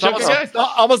 I got to choke a guy. It's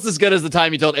almost as good as the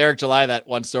time you told Eric July that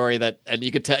one story and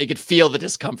you could feel the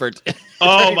discomfort.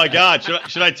 Oh my God!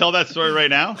 Should I tell that story right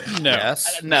now? No.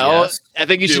 Yes. No, Yes. I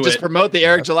think you should Do just it. promote the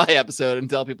Eric July episode and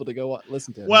tell people to go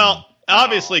listen to it. Well,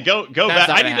 obviously, go That's back. not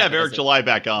I gonna need to have happen, Eric is it? July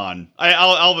back on.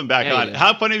 I'll have him back Yeah, on. you do.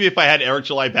 How funny would it be if I had Eric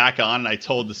July back on and I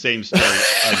told the same story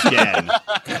again?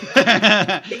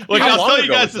 Look, How I'll long tell you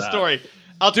ago guys was the that? story.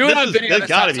 I'll do it on video It's this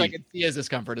got time to so I be. can see his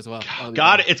discomfort as well.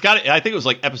 It's got it. I think it was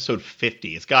like episode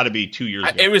 50. It's got to be 2 years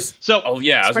ago. It was So- Oh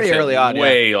yeah, I was pretty gonna say early on,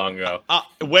 way long ago.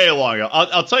 way long ago.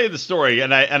 I'll tell you the story,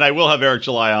 and I will have Eric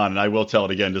July on, and I will tell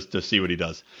it again just to see what he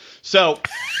does. So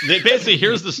basically,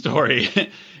 here's the story: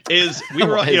 is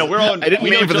we're on I didn't we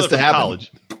mean know for each this other to from happen.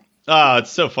 college. It's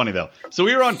so funny though. So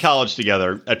we were on college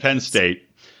together at Penn State,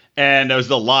 and there was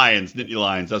the Lions, Nittany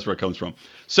Lions. That's where it comes from.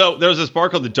 So there was this bar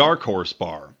called the Dark Horse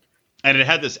Bar, and it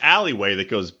had this alleyway that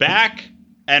goes back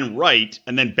and right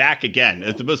and then back again.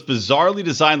 It's the most bizarrely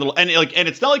designed little and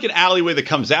it's not like an alleyway that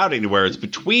comes out anywhere. It's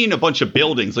between a bunch of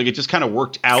buildings. Like it just kind of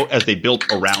worked out as they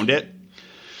built around it.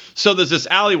 So there's this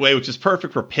alleyway which is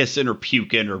perfect for pissing or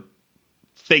puking or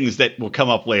things that will come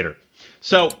up later.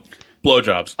 So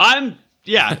Blowjobs.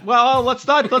 well, let's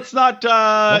not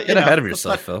Don't get ahead of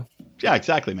yourself, Phil. Yeah,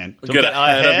 exactly, man. Don't Get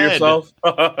ahead of yourself.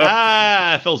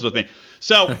 Phil's with me.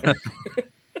 So,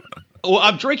 well,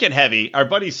 I'm drinking heavy. Our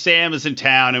buddy Sam is in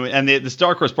town, and this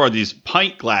Dark Horse Bar, these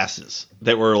pint glasses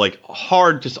that were like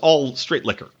hard, just all straight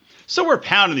liquor. So we're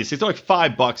pounding these things. They're like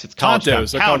 $5. It's college town.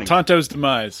 Tontos. They're called Tonto's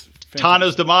Demise.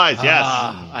 Tano's Demise, yes.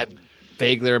 I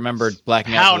vaguely remembered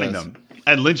blacking out. Pounding them.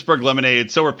 And Lynchburg Lemonade.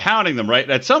 So we're pounding them, right?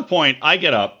 And at some point, I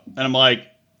get up, and I'm like,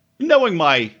 knowing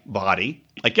my body,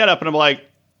 I get up, and I'm like,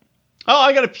 oh,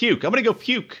 I got to puke. I'm going to go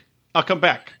puke. I'll come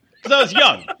back. Because I was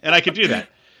young, and I could do that.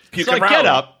 Puke So and I get rally.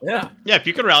 up. Yeah.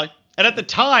 Puke and rally. And at the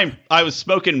time, I was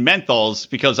smoking menthols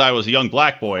because I was a young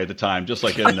black boy at the time, just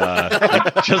like in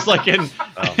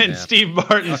man. Steve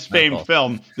Martin's famed menthol.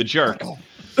 film, The Jerk.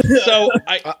 So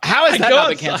how has I that go not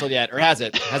been outside- canceled yet, or has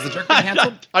it? Has the jerk been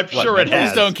canceled? I'm sure it menthols? has.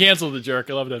 Please don't cancel the jerk.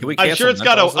 I love that. Can we I'm cancel sure it's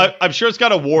got menthols, though? I'm sure it's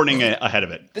got a warning ahead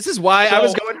of it. This is why I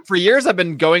was So- going for years. I've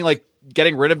been going like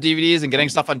getting rid of DVDs and getting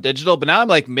stuff on digital, but now I'm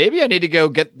like, maybe I need to go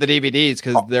get the DVDs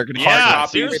because they're going to Yeah, Hard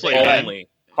copies seriously, man. only.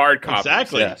 Hard copies.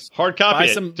 Exactly. Yes. Hard copy.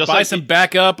 buy some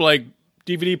backup like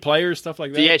DVD players, stuff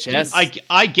like that. VHS.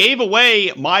 I gave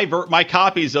away my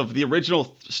copies of the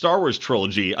original Star Wars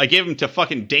trilogy. I gave them to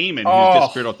fucking Damon, who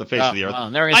disappeared off the face of the earth.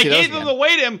 well, never gonna I see those gave them again.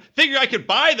 away to him, figure I could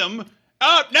buy them.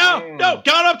 Oh, no,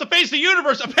 gone off the face of the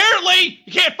universe. Apparently,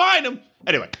 you can't find them.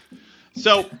 Anyway,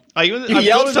 so You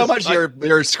yelled so much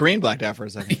your screen blacked out for a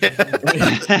second.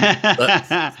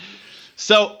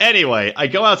 So anyway, I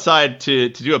go outside to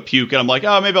do a puke, and I'm like,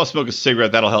 oh, maybe I'll smoke a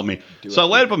cigarette. That'll help me. So I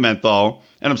light up a menthol,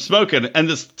 and I'm smoking, and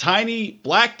this tiny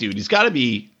black dude, he's got to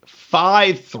be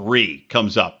 5'3",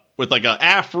 comes up with like an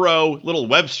afro, little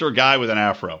Webster guy with an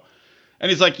afro.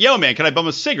 And he's like, yo, man, can I bum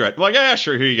a cigarette? I'm like, yeah,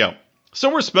 sure, here you go.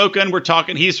 So we're smoking, we're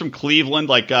talking. He's from Cleveland,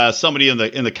 like somebody in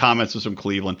the comments was from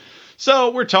Cleveland.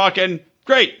 So we're talking.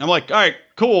 Great. I'm like, all right,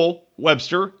 cool,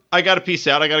 Webster. I got to peace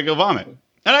out. I got to go vomit.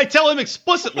 And I tell him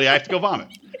explicitly I have to go vomit.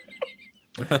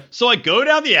 So I go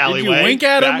down the alleyway. Did you wink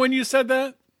at him back- when you said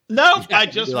that? No, I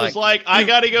just was like, I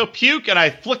got to go puke, and I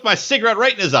flicked my cigarette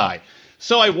right in his eye.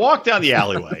 So I walk down the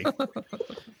alleyway,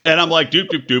 and I'm like, doop,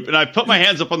 doop, doop. And I put my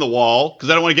hands up on the wall because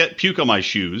I don't want to get puke on my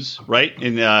shoes, right?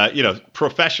 In,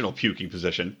 professional puking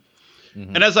position.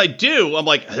 Mm-hmm. And as I do, I'm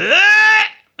like, ah!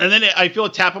 And then I feel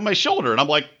a tap on my shoulder, and I'm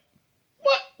like,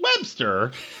 what,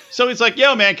 Webster? So he's like,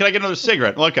 yo, man, can I get another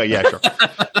cigarette? I'm like, okay, yeah, sure.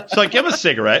 So I give him a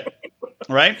cigarette,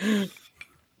 right?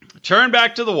 Turn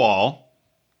back to the wall,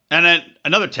 and then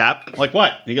another tap. I'm like,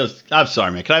 what? He goes, I'm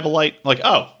sorry, man. Can I have a light? I'm like,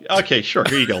 oh, okay, sure.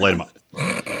 Here you go. Light him up.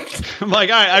 I'm like,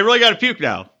 all right, I really got to puke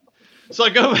now. So I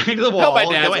go back to the wall, my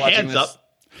put dad's my watching hands this.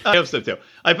 up. I hope so too.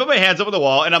 I put my hands up on the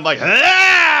wall, and I'm like,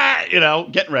 ah!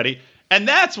 Getting ready. And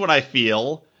that's when I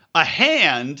feel a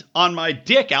hand on my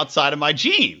dick outside of my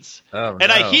jeans. Oh,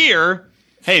 and I no. hear,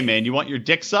 hey, man, you want your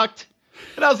dick sucked?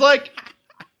 And I was like,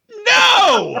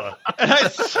 no! And I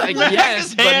smack Yes,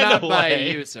 his but hand not by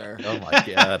away. you, sir. Oh my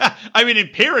god. I mean,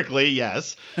 empirically,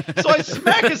 yes. So I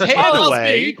smack his hand All else being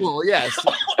away. equal, yes.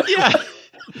 Yeah.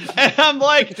 And I'm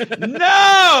like,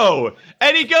 no.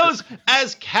 And he goes,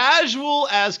 as casual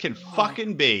as can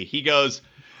fucking be. He goes,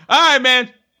 all right, man.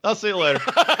 I'll see you later.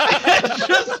 And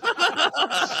just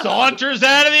saunters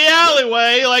out of the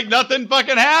alleyway like nothing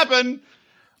fucking happened.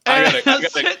 I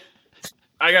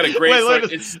got a great Wait, story. let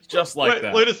us- It's just like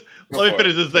that. Let me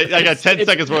finish this thing. I got 10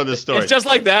 seconds more of this story. It's just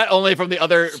like that, only from the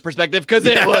other perspective, because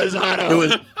it was Otto.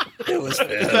 It was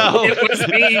No. It was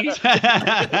me.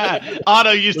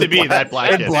 Otto used to be that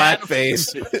black kid. blackface.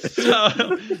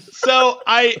 So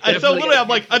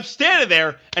literally I'm standing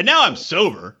there and now I'm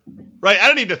sober, right? I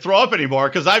don't need to throw up anymore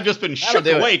because I've just been shook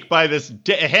do it. awake by this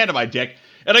hand on my dick.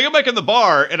 And I go back in the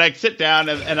bar and I sit down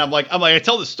and I'm like, I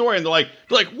tell the story and they're like,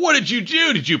 what did you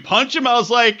do? Did you punch him? I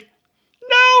was like,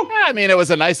 no. I mean, it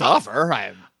was a nice offer.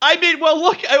 I mean, well,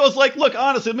 look, I was like, look,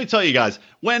 honestly, let me tell you guys,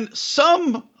 when a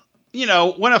 5'3"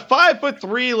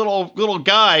 little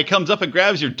guy comes up and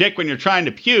grabs your dick when you're trying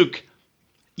to puke,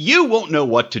 you won't know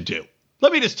what to do.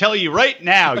 Let me just tell you right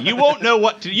now, you won't know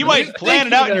what to. You might plan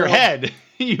it out in your head.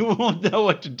 You won't know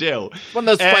what to do. One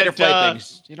of those fight or And, flight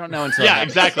things. You don't know until Yeah,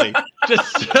 exactly.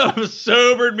 Just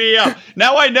sobered me up.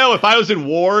 Now I know if I was in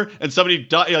war and somebody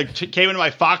came into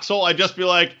my foxhole, I'd just be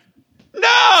like,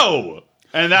 no,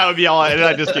 and that would be all. And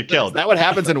I'd just get killed. Is that what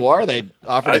happens in war? They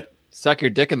offer to suck your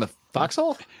dick in the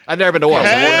foxhole? I've never been to war.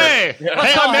 Hey,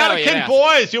 Oh, American yeah.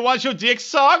 boys, you want your dick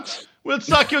sucked? We'll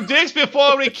suck your dicks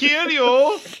before we kill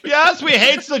you. Yes, we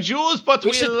hate the Jews, but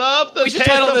we love the We should taste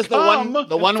title of this cum.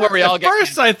 the one where we all At get.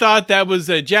 first, I thought that was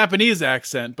a Japanese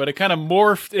accent, but it kind of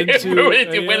morphed into.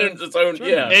 It went into its own.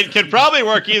 Yeah. It could probably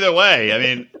work either way. I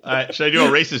mean, should I do a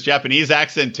racist Japanese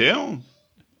accent too?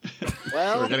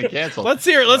 Well, We're getting canceled. Let's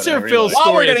hear Phil's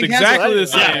While we're story. It's getting exactly the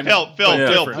canceled, same. Yeah, Phil,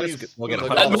 Yeah. please. We'll get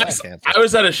a I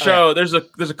was at a show. There's a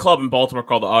club in Baltimore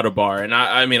called the Auto Bar, and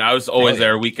I mean I was always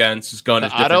there weekends, just going the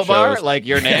to different auto bar, shows. like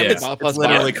your name, Yeah. is plus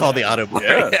literally bar. called the Auto Bar.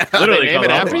 Yeah, They literally name called it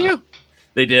the Auto after Bar. you.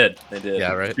 They did.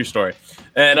 Yeah, right. True story.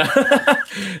 And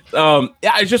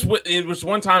it was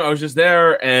one time I was just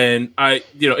there, and I,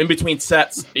 in between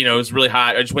sets, it was really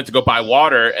hot. I just went to go buy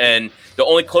water, and the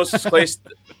only closest place.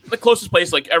 The closest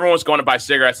place, like everyone was going to buy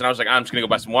cigarettes, and I was like, I'm just gonna go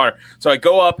buy some water. So I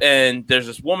go up, and there's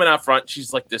this woman out front.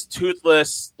 She's like this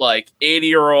toothless, like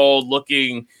 80-year-old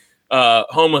looking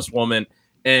homeless woman,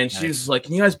 and she's like,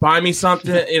 "Can you guys buy me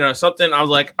something? Something." I was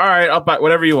like, "All right, I'll buy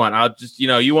whatever you want. I'll just,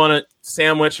 you want a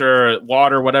sandwich or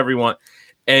water, whatever you want."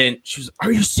 And she was,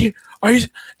 "Are you serious? Are you?"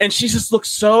 And she just looked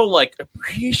so like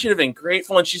appreciative and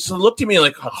grateful, and she just looked at me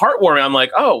like heartwarming. I'm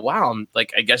like, "Oh wow, I'm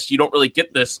like, I guess you don't really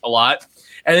get this a lot."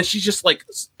 And then she's just like,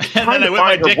 And then I whipped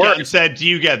my dick out and said, "Do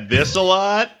you get this a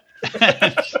lot?"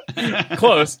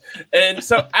 close. And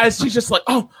so as she's just like,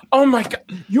 oh my God,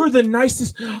 you're the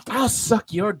nicest. I'll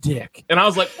suck your dick. And I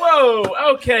was like, whoa,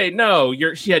 okay, no.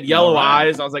 She had yellow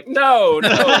eyes. I was like, no,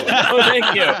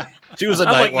 thank you. She was a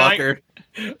I was night like walker.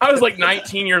 I was like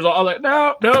 19 years old. I was like,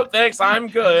 no, thanks. I'm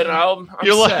good. I'm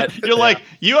You're set. like,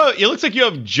 it looks like you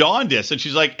have jaundice. And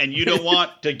she's like, and you don't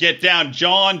want to get down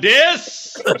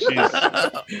jaundice?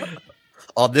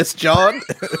 On this, John?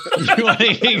 You want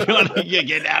to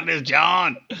get down this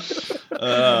John?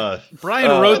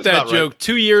 Brian wrote that's that not right. joke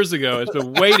 2 years ago. It's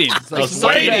been waiting. I was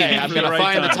Someday waiting I'm for gonna the right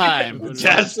find the time. time.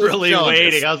 desperately Jaundice.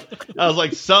 waiting. I was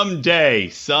like,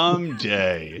 someday.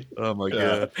 Oh my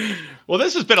god. Well,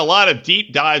 this has been a lot of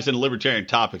deep dives into libertarian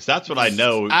topics. That's what I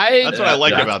know. I- That's what I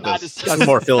like Yeah. about Not this. This is a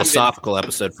more philosophical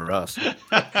episode for us. This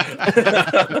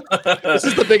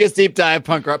is the biggest deep dive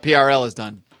punk rock PRL has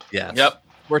done. Yeah. Yep.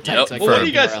 We're tight. Yep. tight Well, what for do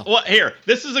you guys? PRL. Well, here,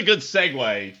 this is a good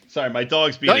segue. Sorry, my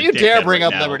dog's being. Don't a you dare dickhead bring right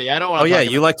up now. Liberty. I don't want Oh to. yeah,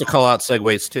 you like to call out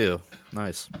segues too.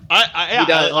 Nice.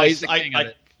 He's the king of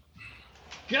it.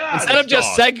 Instead of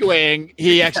just segueing,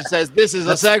 he actually says, "This is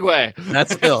a segue."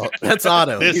 That's Phil. That's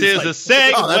Otto. This He's is like, a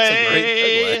segue. "Oh, that's a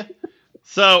great segue."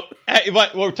 So,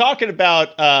 but we're talking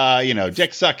about,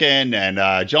 dick sucking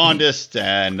and jaundiced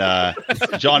and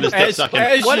jaundiced dick sucking.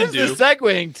 as What you is do. the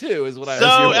segueing to? Is what I.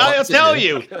 So was I'll tell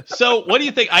you. So what do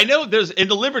you think? I know there's in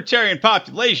the libertarian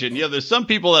population, there's some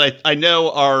people that I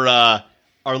know are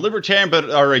libertarian but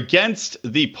are against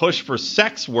the push for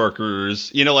sex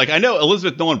workers. Like I know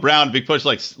Elizabeth Nolan Brown, big push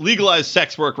like legalize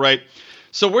sex work, right?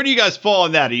 So where do you guys fall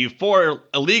on that? Are you for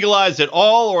legalized at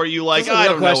all, or are you like, This is a I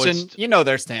real don't know? question. You know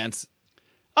their stance.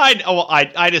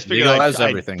 I just figured Legalize I'd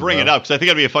everything, bring bro. it up because I think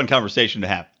it'd be a fun conversation to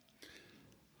have.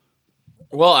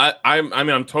 Well, I mean,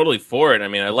 I'm totally for it. I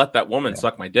mean, I let that woman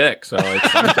suck my dick, so I'm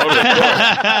totally for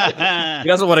it. He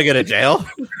doesn't want to go to jail.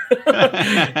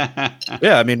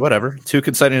 Yeah, I mean, whatever. 2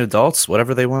 consenting adults,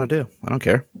 whatever they want to do. I don't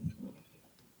care.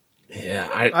 Yeah,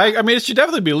 I mean, it should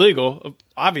definitely be legal,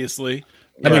 obviously.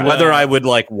 I mean, But, whether I would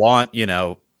like want, you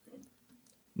know,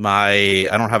 I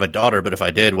don't have a daughter, but if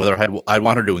I did, whether I'd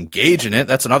want her to engage in it,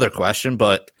 that's another question.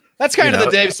 But That's kind You of know,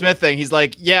 the Dave Smith thing. He's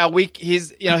like, yeah,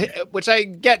 he's, you know, which I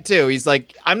get too. He's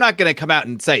like, I'm not going to come out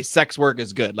and say sex work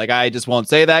is good. Like, I just won't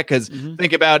say that because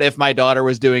think about if my daughter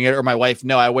was doing it or my wife.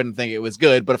 No, I wouldn't think it was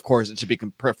good. But of course, it should be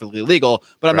perfectly legal.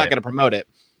 But I'm not Right. going to promote it.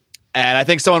 And I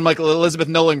think someone like Elizabeth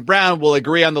Nolan Brown will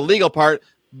agree on the legal part.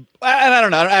 And I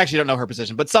don't know. I actually don't know her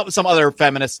position, but some other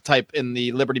feminist type in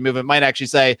the liberty movement might actually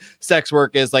say sex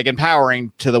work is like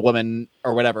empowering to the woman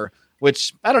or whatever.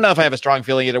 Which I don't know if I have a strong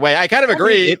feeling either way. I kind of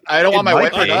agree. I don't want my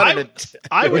wife or daughter to.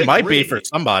 I would it might agree. be for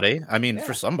somebody. I mean,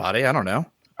 for somebody, I don't know.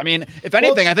 I mean, if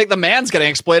anything, I think the man's getting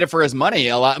exploited for his money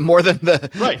a lot more than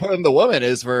the woman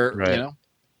is for Right. you know.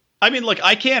 I mean, look,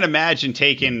 I can't imagine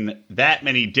taking that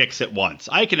many dicks at once.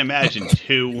 I can imagine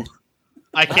 2.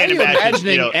 I How can't are you imagine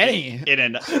imagining you know, any? in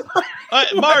an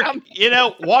Mark, you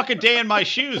know, walk a day in my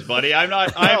shoes, buddy. I'm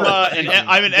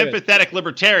an empathetic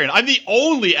libertarian. I'm the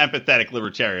only empathetic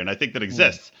libertarian I think that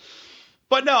exists.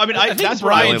 But no, I mean, I think that's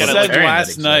what I Brian was kinda said libertarian that last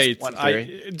exists. night. One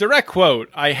theory. Direct quote: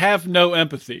 "I have no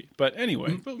empathy." But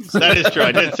anyway, That is true.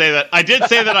 I did say that. I did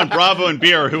say that on Bravo and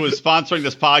Beer, who was sponsoring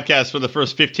this podcast for the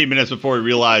first 15 minutes before we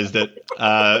realized that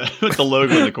with the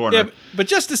logo in the corner. yeah, but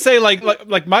just to say,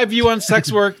 like my view on sex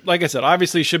work, like I said,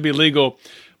 obviously should be legal.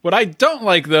 What I don't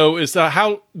like, though, is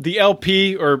how the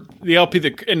LP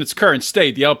in its current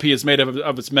state, the LP is made up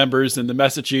of its members, and the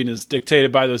messaging is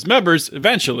dictated by those members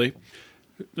eventually.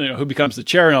 You know, who becomes the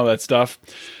chair and all that stuff.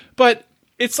 But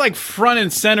it's like front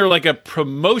and center, like a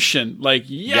promotion. Like,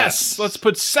 yes, let's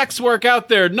put sex work out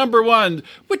there, number one,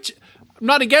 which I'm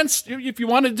not against. If you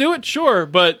want to do it, sure.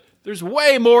 But there's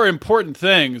way more important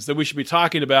things that we should be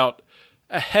talking about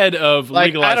ahead of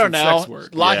Like, legalizing I don't know, sex work.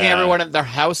 locking Yeah. everyone in their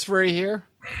house for a year.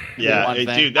 Yeah, One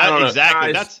thing. dude, I that don't know,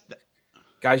 exactly. guys.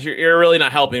 Guys, you're really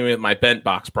not helping me with my bent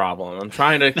box problem. I'm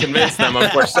trying to convince them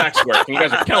of where sex work, and you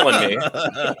guys are killing me.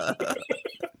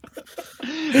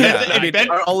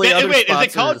 Our only other Wait, is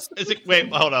it called? sponsors- Is it?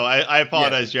 Wait, hold on. I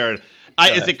apologize, Jared.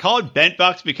 Is it called bent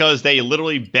box because they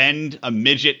literally bend a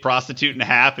midget prostitute in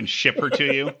half and ship her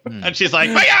to you? And she's like,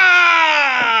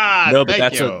 "Ah, No, but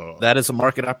thank you." that is a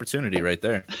market opportunity right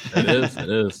there. It is. It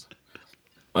is.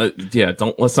 Yeah.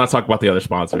 Let's not talk about the other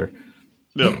sponsor.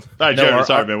 No. All right, No, Jared.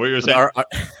 Sorry, man. What you were saying?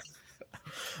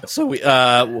 So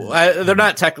they're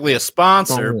not technically a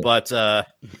sponsor, but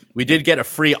we did get a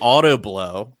free auto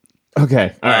blow.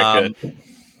 Okay. All right. Good.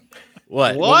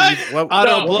 What? What?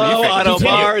 Auto No, blow, you auto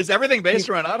continue. bar. Is everything based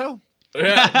around auto?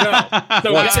 Yeah. No. So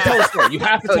you have to tell the story. You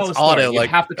have to tell the It's story. auto, You like,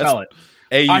 have to tell it.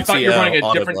 I thought you were running a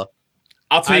auto different. blow.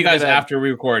 I'll tell you I'm guys gonna- after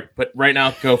we record, but right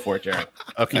now, go for it, Jared.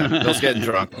 Okay, Bill's getting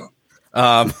drunk.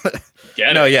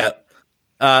 Get No, it.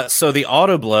 yeah. So the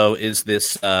auto blow is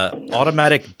this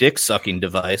automatic dick sucking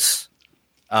device.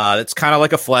 It's kind of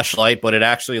like a fleshlight, but it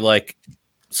actually like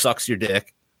sucks your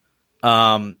dick.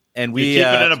 And You we keep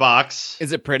it in a box.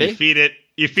 Is it You pretty? feed it.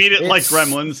 You feed it like It's-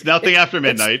 gremlins. Nothing after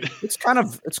midnight. it's kind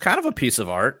of a piece of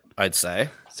art, I'd say.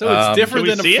 So it's different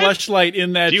Can than we a see it? fleshlight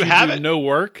in that Do you you have do it? no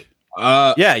work.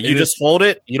 Yeah, you just hold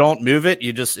it. You don't move it.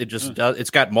 It just does. It's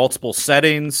got multiple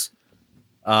settings.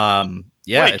 Yeah.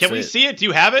 Wait, can we see it? Do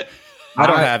you have it? I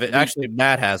don't have it. Actually,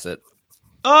 Matt has it.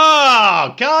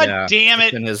 Oh, God Yeah, damn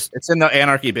it. It's in the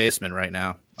Anarchy basement right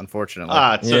now, unfortunately.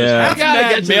 It's so Yeah. Have gotta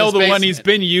Matt get to mail this the one basement. he's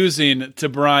been using to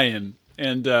Brian,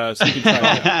 and so you can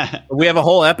try it out. We have a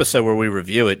whole episode where we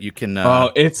review it. You can,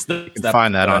 It's the. you can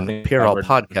find that on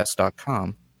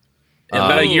PRLpodcast.com.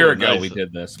 About a year ago, nice. we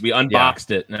did this. We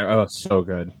unboxed it. And, oh, so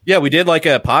good. Yeah, we did like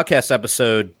a podcast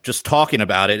episode just talking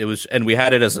about it. And we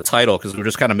had it as a title because we were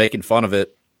just kind of making fun of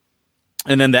it.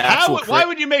 And then the actual. Why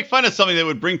would you make fun of something that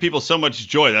would bring people so much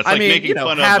joy? That's I like mean, making you know,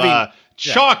 fun having- of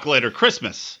chocolate or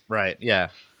Christmas. Right. Yeah.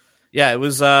 Yeah. It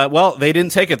was. Well, they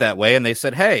didn't take it that way, and they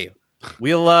said, "Hey,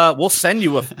 we'll send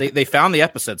you a." They found the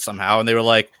episode somehow, and they were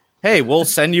like, "Hey, we'll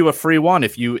send you a free one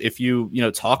if you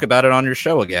talk about it on your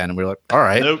show again." And we were like, "All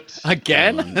right." Note.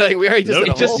 Again? Like we already just Note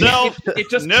did a to whole- self. It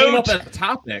just Note. came up as a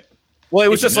topic. Well, it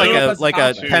was It's just a like note a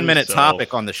as a 10-minute self.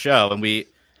 topic on the show, and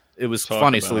it was Talk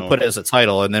funny, so we about- put it as a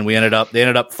title, and then they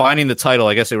ended up finding the title.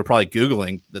 I guess they were probably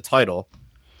Googling the title.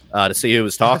 to see who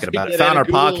was talking about it. Found our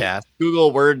podcast.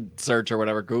 Google word search or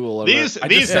whatever. Google. These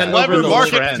sent clever over the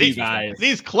market trends.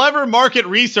 these clever market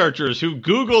researchers who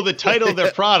Google the title of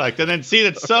their product and then see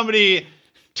that somebody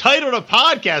titled a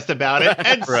podcast about it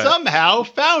and somehow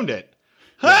found it.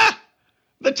 Ha!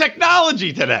 The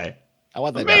technology today. I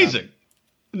want that. Amazing.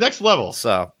 Next level.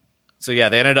 So yeah,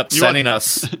 they ended up sending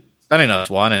us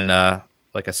one, and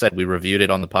like I said, we reviewed it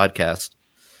on the podcast.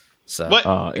 So What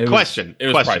question? It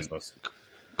was question. priceless.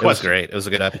 it was great. It was a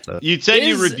good episode. You said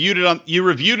you reviewed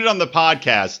it on the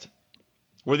podcast.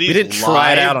 Were these We didn't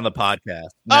try it out on the podcast.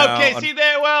 No, Okay, see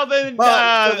there. Well, then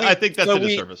I think that's a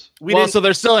disservice. So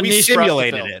there's still a we niche for us to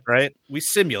simulated fill. it, right? We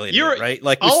simulated You're- it, right?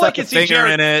 Like we all I stuck can a see, finger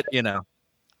Jared- in it, you know.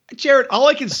 Jared, all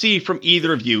I can see from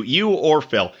either of you or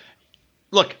Phil,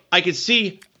 look, I can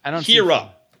see I don't see Hero.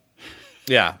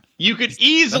 Yeah. You could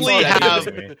easily That's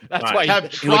why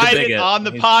have He was a tried bigot. it on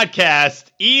the podcast.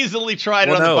 Easily tried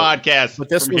it Well, on no, the podcast. But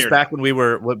this from was here. back when we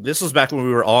were. This was back when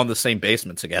we were all in the same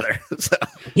basement together. So,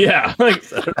 Yeah, like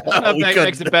I don't know if we that couldn't-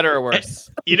 makes it better or worse.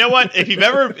 You know what? If you've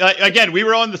ever, again, we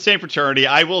were on the same fraternity.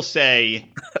 I will say,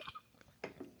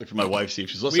 look for my wife, see if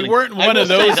she's listening. We weren't I one will of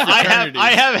those say that fraternities.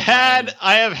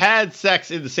 I have had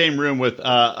sex in the same room with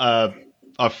a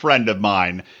friend of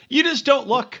mine. You just don't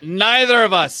look. Neither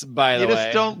of us, by the You way.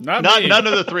 just don't. Not Not me. none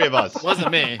of the three of us.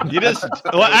 Wasn't me. You just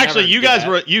well, actually, never you do guys that.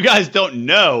 were. You guys don't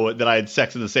know that I had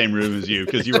sex in the same room as you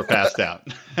because you were passed out.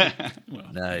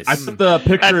 nice. I put the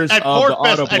pictures at of the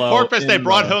Porkfest, auto at blow. Porkfest, I in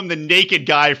brought the- home the naked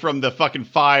guy from the fucking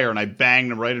fire, and I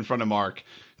banged him right in front of Mark.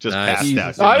 Just Nice.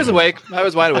 passed out. Oh, I was awake. I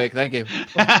was wide awake. Thank you.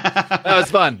 That was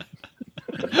fun.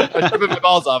 I was tripping my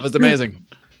balls off. It was amazing.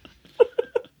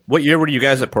 What year were you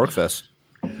guys at Porkfest?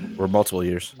 Or multiple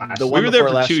years? The We one were there before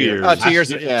for last 2 year. years. Oh, 2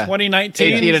 years. Yeah.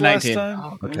 2019 18 was to last 19.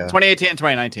 time. Okay. 2018 and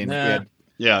 2019. Yeah. We had-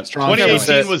 Yeah, Strong 2018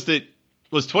 feelings. was I think it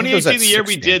was 2018 at the year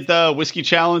we 16. did the whiskey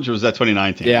challenge, or was that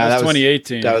 2019? Yeah, That was that was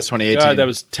 2018. That was 2018. God, that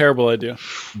was a terrible idea.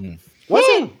 Was Woo!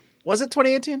 it? Was it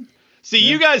 2018? See,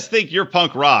 you guys think you're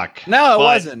punk rock. No, it but-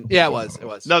 wasn't. Yeah, it was. It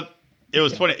was. No, it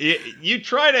was 20. You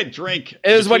try to drink.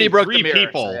 It was when between he broke three the mirror.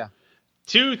 people. so yeah.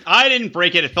 Two. I didn't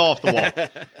break it. It fell off the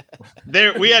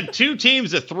wall. We had two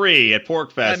teams of three at I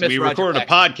Porkfest. miss We Roger recorded a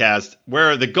Beck. podcast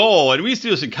where the goal, and we used to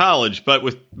do this in college, but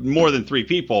with more than three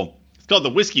people. It's called the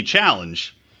Whiskey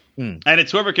Challenge, and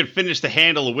it's whoever can finish the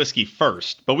handle of whiskey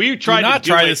first. But we Do tried not to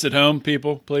do try it- this at home,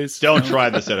 people, please. Don't try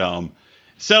this at home.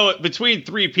 So between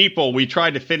three people, we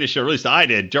tried to finish, or at least I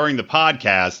did, during the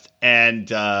podcast, and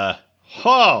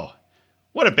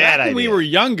what a bad Back idea. when we were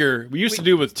younger, we used to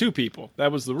do it with two people.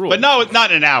 That was the rule. But no,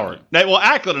 not in an hour. Well,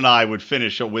 Ackland and I would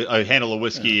finish a handle of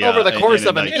whiskey Over the course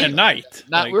of a an night. in a night.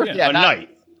 Not, Like, we're- yeah. yeah, A not, night.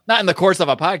 not in the course of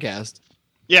a podcast.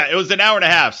 Yeah, it was an hour and a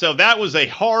half. So that was a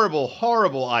horrible,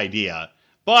 horrible idea.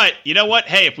 But you know what?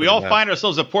 Hey, if we all find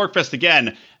ourselves at Porkfest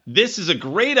again, this is a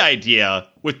great idea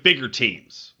with bigger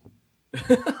teams.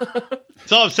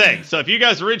 That's all I'm saying. So if you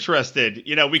guys are interested,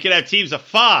 we could have teams of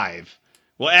 5.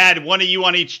 We'll add one of you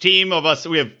on each team of us.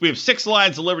 We have 6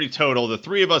 Lions of Liberty total. The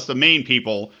 3 of us, the main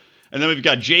people, and then we've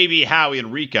got JB, Howie,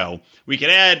 and Rico. We can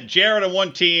add Jared on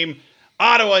one team,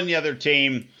 Otto on the other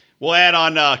team. We'll add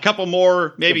on a couple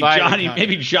more. Maybe Divided Johnny. kind.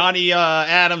 Maybe Johnny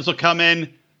Adams will come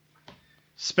in.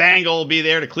 Spangle will be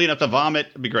there to clean up the vomit.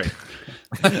 It'd be great.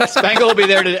 Spangle will be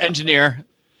there to engineer,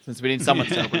 since we need someone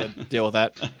sober to deal with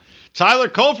that. Tyler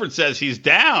Colford says he's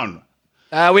down.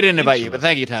 We didn't invite you, but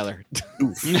thank you, Tyler.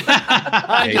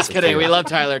 I'm just kidding. We love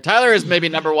Tyler. Tyler is maybe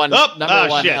number one shit.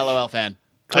 LOL fan.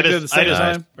 Click it at the same just-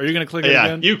 time. Are you going to click it Yeah,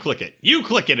 again? you click it. You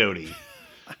click it, Odie.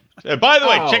 By the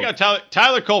way, Oh. check out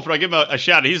Tyler Colford. I'll give him a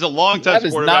shout out. He's a longtime That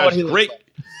is supporter not of what ours. he looks Great.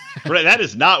 Right, that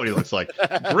is not what he looks like.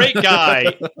 Great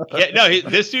guy. Yeah, no,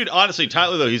 this dude, honestly,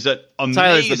 Tyler, though, he's an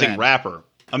Tyler's the amazing man. rapper.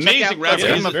 Amazing Let's rapper. give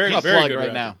he's him a very, a very plug good right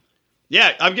rapper. now.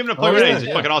 Yeah, I'm giving him a plug Oh, right yeah, now. He's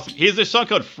yeah. fucking awesome. He has this song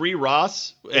called Free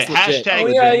Ross. legit. Hashtag Oh,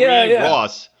 yeah.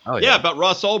 Ross. Oh, Yeah, yeah. about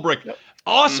Ross Ulbricht.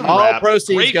 Awesome All rap.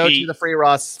 proceeds Great go beat. to the Free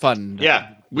Ross Fund. Yeah,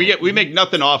 we make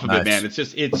nothing off of Nice. it, man.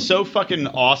 It's so fucking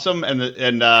awesome, and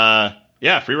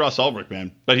Free Ross Ulbricht,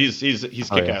 man. But he's kick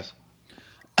yeah.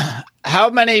 ass. How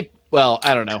many? Well,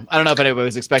 I don't know. I don't know if anybody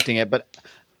was expecting it, but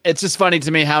it's just funny to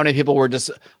me how many people were just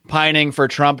pining for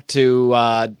Trump to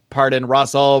pardon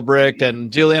Ross Ulbricht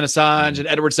and Julian Assange and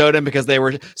Edward Snowden because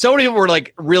so many people were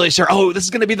like really sure. Oh, this is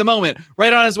going to be the moment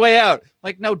right on his way out.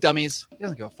 Like, no, dummies. He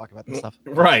doesn't give a fuck about this stuff.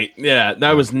 Right. Yeah.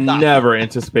 That was never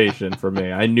anticipation for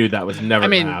me. I knew that was never I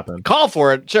mean, going to happen. call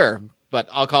for it, sure. But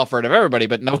I'll call for it of everybody,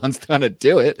 but no one's going to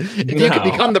do it. If you can No.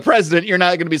 become the president, you're not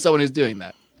going to be someone who's doing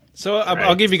that. So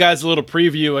I'll give you guys a little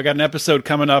preview. I got an episode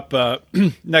coming up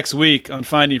next week on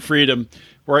Finding Freedom,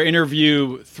 where I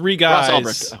interview 3 Ross guys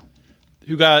Ulbricht.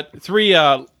 who got 3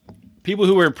 people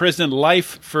who were in prison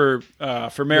life for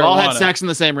marijuana. We all had sex in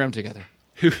the same room together.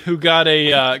 Who got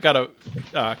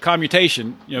a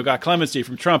commutation, got clemency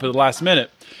from Trump at the last minute.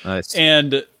 Nice.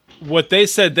 And what they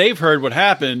said they've heard what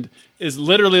happened is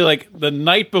literally like the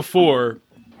night before,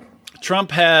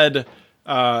 Trump had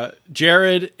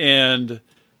Jared and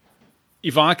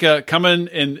Ivanka coming,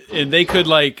 and they could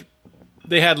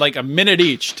they had like a minute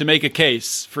each to make a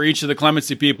case for each of the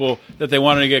clemency people that they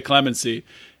wanted to get clemency.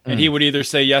 And he would either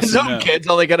say yes or no. Kids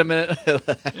only got a minute.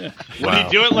 Would he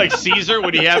do it like Caesar?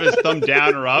 Would he have his thumb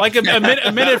down or up? Like a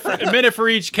minute for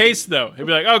each case, though. He'd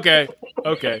be like, okay,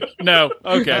 no,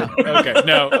 okay,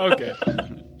 no, okay.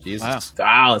 Jesus.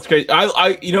 Wow, that's great.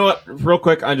 I you know what? Real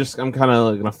quick, I'm kind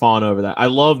of gonna fawn over that. I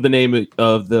love the name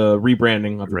of the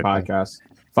rebranding of your podcast,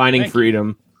 Finding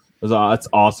Freedom. That's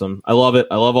awesome. I love it.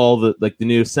 I love all the the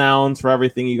new sounds for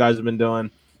everything you guys have been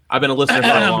doing. I've been a listener for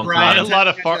a long Brian, time.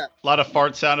 a lot of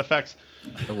fart sound effects.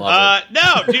 I love it.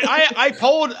 No, dude, I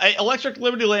told Electric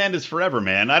Liberty Land is forever,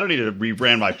 man. I don't need to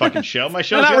rebrand my fucking show. My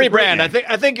show's Not got a great rebrand. name.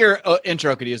 I think your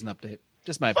intro could use an update.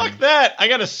 Just my opinion. Fuck that. I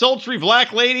got a sultry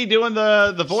black lady doing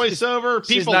the voiceover.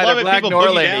 She's People neither love it. black People nor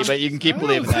boogie lady, down. but you can keep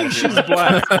believing that. She's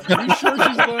black. Are you sure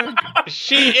she's black?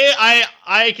 She is,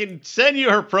 I can send you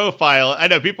her profile. I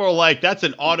know people are like, that's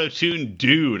an auto-tuned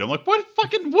dude. I'm like, what?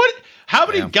 How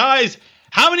many guys,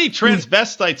 how many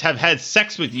transvestites have had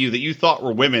sex with you that you thought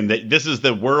were women, that this is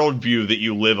the worldview that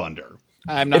you live under?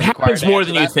 I'm not It required happens to more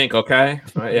answer than you that. think. Okay.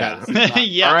 Yeah.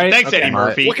 Yeah. All right, Thanks, okay. Eddie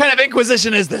Murphy. What kind of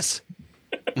inquisition is this?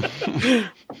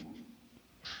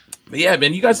 But yeah,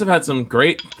 man, you guys have had some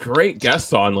great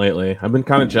guests on lately. I've been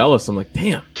kind of jealous. I'm like,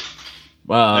 damn.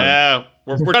 Wow. Yeah,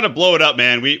 we're trying to blow it up,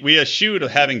 man. We eschewed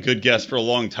having good guests for a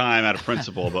long time out of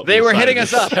principle, but They we were decided hitting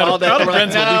to- us up all day. Out of We're like,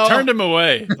 principle, no. we turned him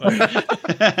away.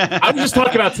 I was just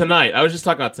talking about tonight.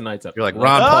 tonight's episode. You're like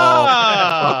Ron Paul.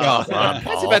 Ah! Fuck off, Ron I've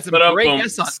Paul. had some But, great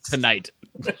guests on tonight.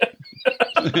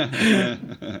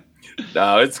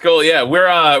 No, it's cool. Yeah, we're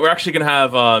actually gonna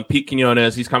have Pete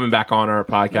Quinones. He's coming back on our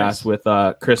podcast with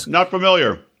Chris Not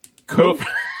familiar. Kofer.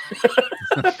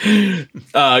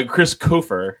 Chris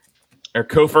Kofer. Or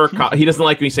Kofer. He doesn't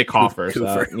like when you say Koffer. So,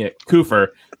 Kofer. yeah, Kofer.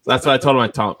 That's what I told him. I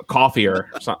told him Coffeeer.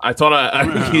 So I told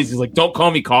him he's like, don't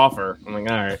call me Coffer. I'm like,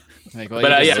 all right.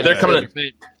 But, yeah, they're coming.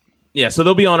 Yeah, so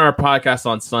they'll be on our podcast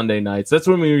on Sunday nights. That's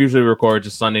when we usually record,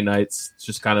 just Sunday nights. It's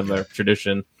just kind of a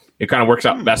tradition. It kind of works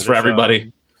out best for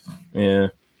everybody. Yeah.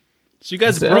 So you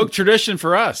guys That's it. broke tradition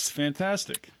for us.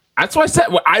 Fantastic. That's why I said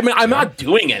I'm not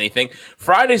doing anything.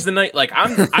 Friday's the night. Like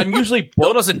I'm usually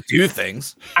Bill doesn't do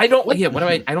things. I don't. Yeah. What do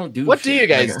I don't do. What do shit. you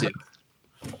guys do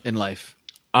in life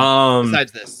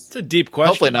besides this? It's a deep question.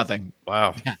 Hopefully nothing.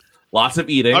 Wow. Lots of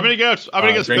eating. I'm gonna go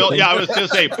drinking. Bill. Yeah, I was gonna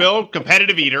say Bill,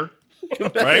 competitive eater.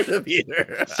 Right?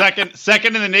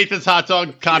 Second in the Nathan's hot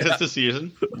dog contest this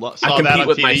season. Saw I that compete on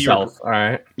with TV. myself. All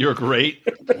right. You're great.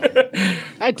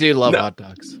 I do love hot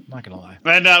dogs. I'm not gonna lie.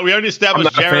 And we already established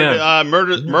I'm not a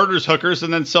Jared murders hookers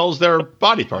and then sells their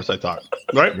body parts. I thought,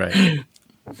 right? Right.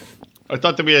 I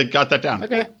thought that we had got that down.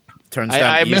 Okay. Turns down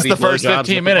I missed easy the first blowjobs 15 at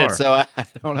the minutes, bar. so I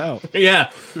don't know.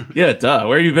 Yeah. Duh.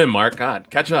 Where you been, Mark? God,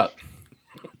 catch up.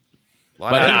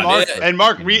 Lot But,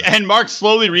 happening. Mark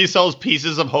slowly resells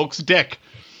pieces of Hulk's dick.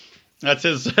 That's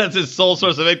his sole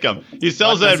source of income. He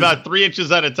sells it about 3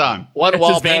 inches at a time. One It's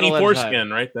wall his veiny panel at a time. foreskin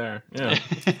right there. Yeah.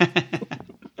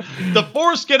 The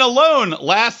foreskin alone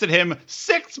lasted him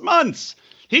 6 months.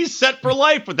 He's set for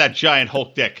life with that giant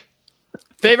Hulk dick.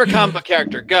 Favorite comic book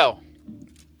character? Go.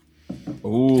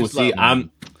 Ooh, Just see, love I'm Not a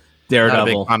big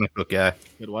Daredevil. comic book guy.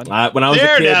 Good one. When I was a kid,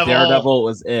 Daredevil. Daredevil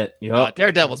was it. Yep.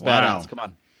 Daredevil's Wow. badass. Come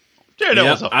on.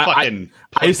 Daredevil's Yep, a I- fucking.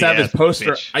 I used to have his pussy-ass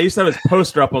poster. bitch. I used to have his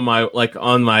poster up on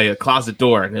my closet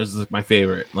door, and it was like my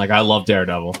favorite. Like I love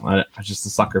Daredevil. I'm just a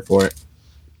sucker for it.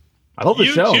 I love the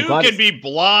You show. I'm too glad can be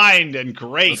blind and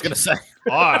great. I was gonna say.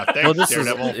 Ah, thanks, Well, this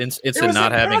Daredevil. is it's it in was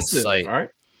not having impressive, sight. all right?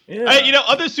 Yeah. Hey,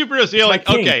 other superheroes, you're like,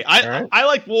 my king, okay, all right? I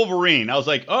like Wolverine. I was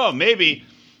like, oh, maybe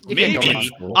can't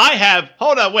go much. I have.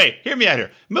 Hold on, wait, hear me out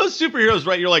here. Most superheroes,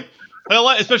 right? You're like,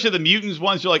 especially the mutants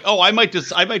ones. You're like, oh, I might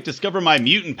discover my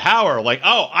mutant power. Like,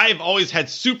 oh, I've always had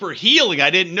super healing. I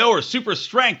didn't know, or super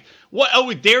strength. What? Oh,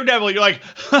 with Daredevil, you're like,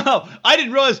 oh, I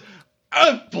didn't realize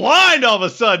I'm blind all of a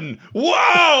sudden.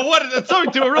 Whoa, that's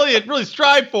something to really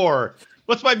strive for.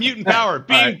 What's my mutant power?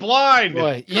 Being blind.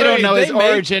 Boy, you don't know they his make-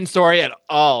 origin story at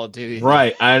all, do you?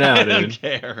 Right, I know, I don't dude.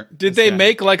 care. Did they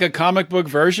make like a comic book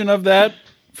version of that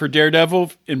for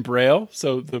Daredevil in Braille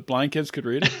so the blind kids could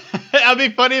read it? That'd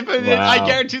be funny if it did. I Wow.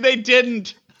 guarantee they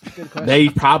didn't. They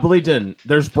probably didn't.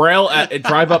 There's Braille at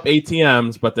drive up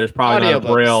ATMs, but there's probably not a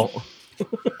Audiobooks. Braille.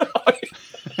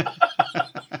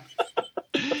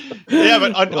 Yeah,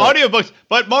 but on audiobooks.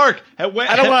 But Mark, I don't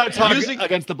want to talk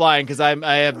against the blind because I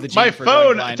have the gene my for phone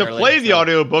going blind to early, play the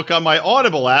audiobook on my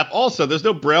Audible app. Also, there's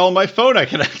no Braille on my phone I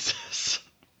can access.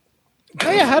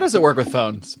 Oh yeah, how does it work with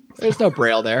phones? There's no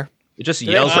Braille there. It just Do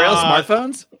they yells. have Braille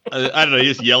smartphones? I don't know.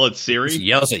 You just yell at Siri. It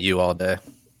yells at you all day.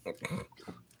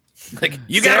 Like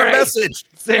you Siri. got a message.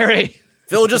 Siri.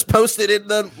 Phil just posted in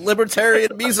the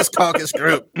Libertarian Mises Caucus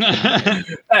group.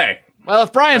 Hey. Well,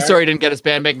 if Brian's story didn't get us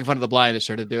banned making fun of the blind, it's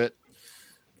sure to do it.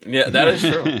 Yeah, that is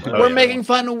true. We're making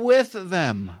fun with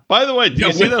them. By the way, do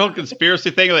you see that whole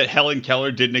conspiracy thing that Helen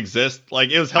Keller didn't exist?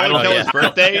 Like, it was Helen Keller's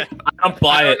birthday. I don't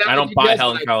buy it. I don't buy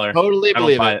Helen Keller. Totally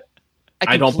believe it.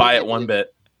 I don't buy it one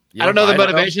bit. I don't know the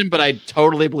motivation, but I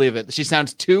totally believe it. She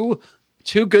sounds too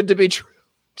good to be true.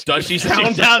 Does she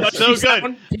sound so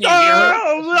good?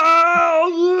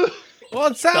 Well,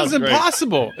 it sounds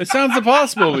impossible. It sounds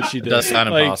impossible what she did. It does sound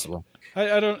impossible.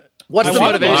 I don't. What's the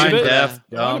motivation? I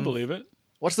want to believe it.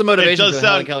 What's the motivation for the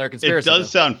Helen Keller conspiracy? It does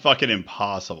sound fucking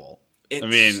impossible. I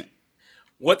mean,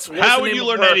 how would you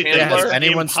learn anything? Has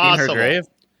anyone seen her grave?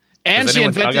 And she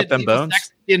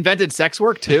invented sex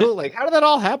work too. Like, how did that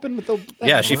all happen? With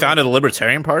she founded a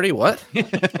libertarian party. What?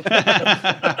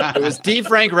 It was D.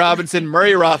 Frank Robinson,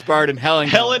 Murray Rothbard, and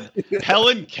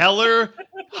Helen Keller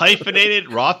hyphenated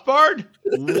Rothbard.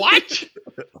 What?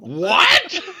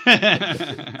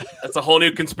 That's a whole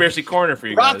new conspiracy corner for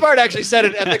you guys. Rothbard actually said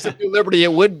in Ethics of New Liberty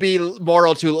it would be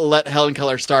moral to let Helen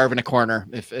Keller starve in a corner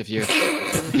if you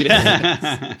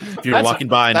if you're walking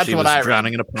by and she was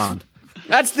drowning in a pond.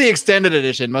 That's the extended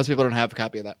edition. Most people don't have a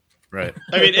copy of that. Right.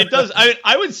 I mean, it does.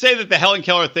 I would say that the Helen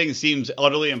Keller thing seems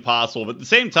utterly impossible, but at the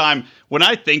same time, when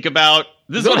I think about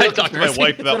this is what I talk to my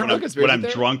wife about when I'm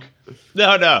drunk.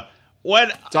 No.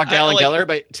 Talk to Helen Keller,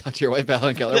 but talk to your wife about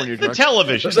Helen Keller when you're drunk. The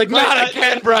television. She's like, not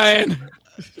again, Brian.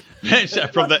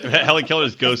 From the Helen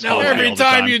Keller's ghost. No, every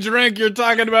time you drink, you're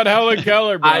talking about Helen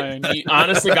Keller, Brian.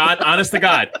 Honest to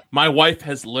God, my wife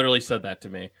has literally said that to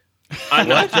me. I'm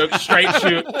not joking.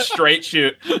 Straight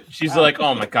shoot. She's like,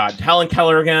 oh my God, Helen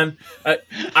Keller again.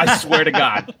 I swear to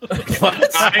God.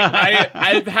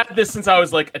 I've had this since I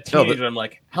was like a teenager. I'm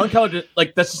like, Helen Keller,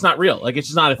 like, that's just not real. Like, it's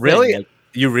just not a thing. Really? Like,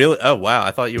 you really? Oh, wow.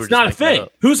 I thought you were just not a thing.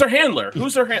 Who's her handler?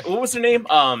 What was her name?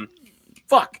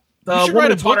 Fuck. You should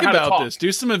write a book about this.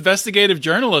 Do some investigative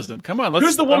journalism. Come on.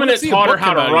 Who's the woman that taught her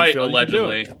how to write,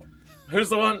 allegedly? Who's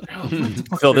the one?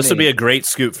 Phil, this would be a great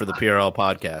scoop for the PRL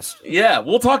podcast. Yeah,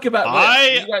 we'll talk about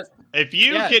if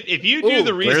you do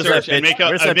the research and make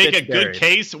a good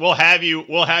case, we'll have you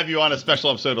on a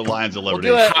special episode of Lions of Liberty.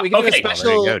 We do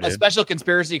a special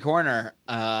conspiracy corner.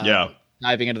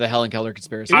 Diving into the Helen Keller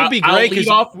conspiracy. It would be great because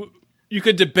you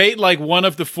could debate like one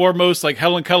of the foremost like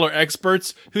Helen Keller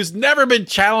experts who's never been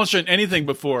challenged on anything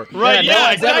before. Right?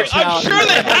 Yeah, exactly. I'm sure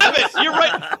they haven't. You're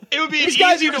right. It would be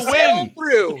easy to win.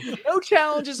 Through. No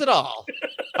challenges at all.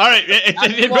 All right.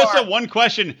 It goes to one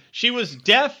question. She was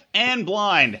deaf and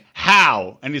blind.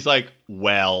 How? And he's like,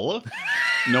 well,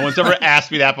 no one's ever asked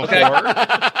me that before. All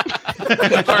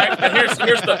right. And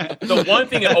here's the one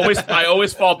thing I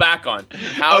always fall back on.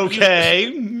 How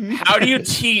do you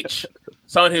teach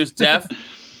someone who's deaf,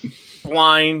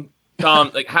 blind,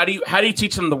 dumb? Like, how do you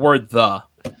teach them the word "the"?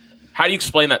 How do you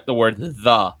explain the word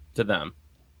 "the" to them?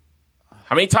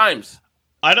 How many times?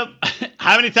 How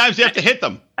many times do you have to hit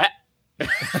them?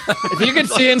 If you could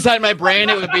see inside my brain,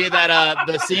 it would be that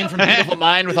the scene from Beautiful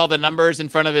Mind with all the numbers in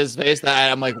front of his face.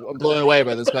 That I'm like blown away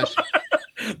by this question.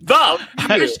 But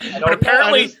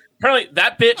apparently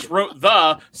that bitch wrote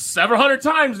 "the" several hundred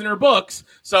times in her books.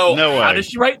 So how does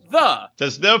she write "the"?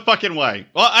 There's no fucking way.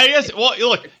 Well, I guess. Well,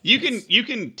 look, you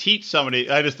can teach somebody.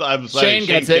 I was Shane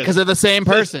gets it because they're the same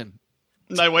person.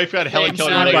 My wife got Helen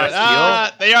Keller.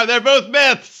 They're both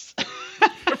myths.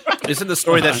 Isn't the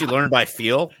story that she learned by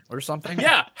feel or something?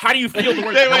 Yeah. How do you feel the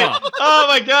word wait. Oh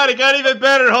my God, it got even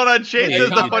better. Hold on, Shane. This is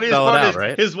the funniest part.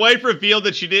 Right? His wife revealed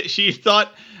that she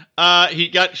thought she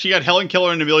got Helen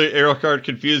Keller and Amelia Earhart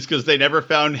confused because they never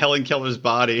found Helen Keller's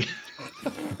body.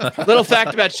 Little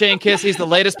fact about Shane Kiss: he's the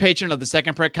latest patron of the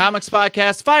Second Print Comics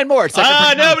podcast. Find more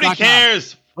at nobody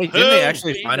cares. Wait, didn't they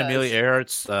actually find Amelia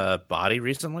Earhart's body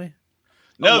recently?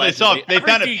 No, they found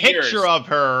a picture of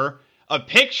her. A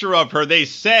picture of her, they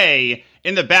say,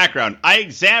 in the background. I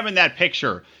examined that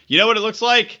picture. You know what it looks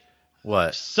like?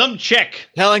 What? Some chick.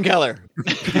 Helen Keller.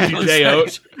 Did you J-O?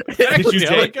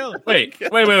 Wait.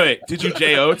 Did you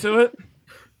J-O to it?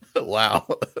 Wow.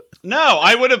 No,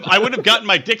 I would have gotten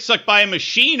my dick sucked by a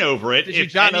machine over it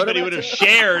if anybody would have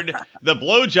shared the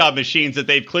blowjob machines that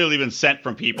they've clearly been sent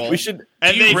from people. We should,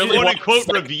 and they really quote unquote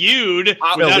reviewed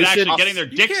without actually getting their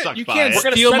dick sucked you by can't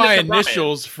it. steal my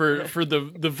initials for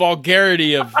the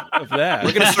vulgarity of that.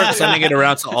 We're gonna start sending it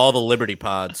around to all the Liberty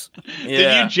pods.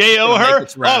 Did you JO her?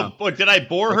 Oh, boy, did I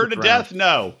bore her to death?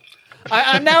 No.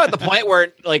 I'm now at the point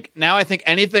where, like, now I think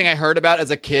anything I heard about as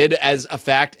a kid as a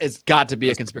fact has got to be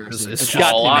a conspiracy. It's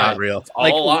got all to be not real. It's all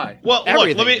a lie. Well,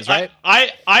 look, let me. is, right?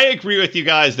 I agree with you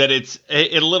guys that it's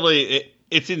literally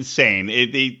it's insane.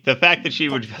 The fact that she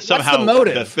would somehow. What's the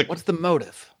motive? What's the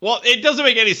motive? Well, it doesn't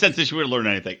make any sense that she would learn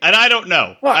anything, and I don't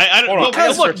know. I don't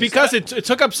know. Because it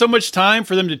took up so much time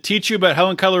for them to teach you about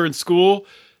Helen Keller in school.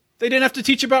 They didn't have to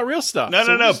teach about real stuff. No.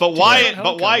 But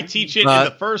why teach it in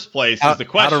the first place is the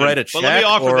question. How to write a check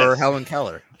or Helen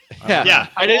Keller. Yeah.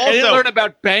 I didn't learn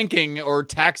about banking or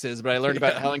taxes, but I learned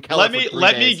about Helen Keller.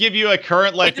 Let me give you a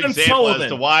current life example as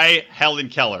to why Helen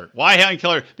Keller. Why Helen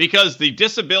Keller? Because the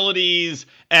disabilities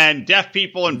and deaf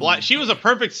people and blind. She was a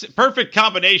perfect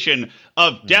combination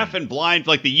of deaf and blind,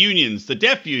 like the unions, the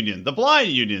deaf union, the blind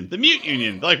union, the mute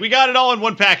union. Like, we got it all in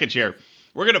one package here.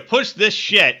 We're gonna push this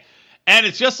shit. And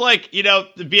it's just like, the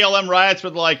BLM riots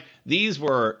were like, these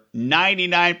were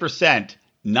 99%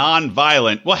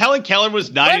 non-violent. Well, Helen Keller was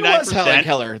 99%. When was Helen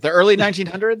Keller? The early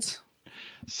 1900s?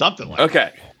 Something like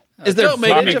that. Is there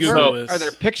footage of Google her? this. Are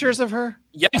there pictures of her?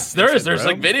 Yes, there is. There's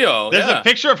like video. There's a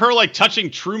picture of her like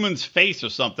touching Truman's face or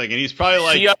something, and he's probably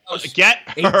like, "Get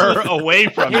her away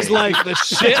from me." He's like, the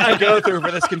shit I go through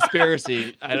for this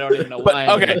conspiracy. I don't even know why.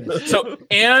 Okay, so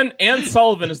Ann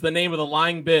Sullivan is the name of the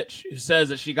lying bitch who says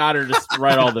that she got her to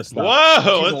write all this stuff.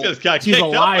 Whoa, let's just got kicked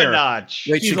up a notch.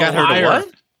 Wait, she got her to what?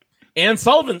 Ann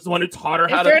Sullivan's the one who taught her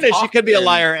how to talk. She could be a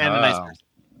liar and a nice person.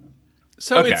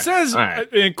 So it says,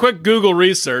 in quick Google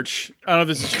research, I don't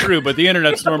know if this is true, but the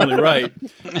internet's normally right.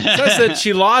 It says that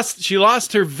she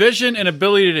lost her vision and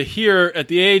ability to hear at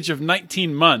the age of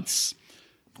 19 months.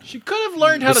 She could have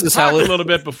learned how to talk a little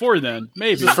bit before then,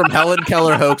 maybe. This is from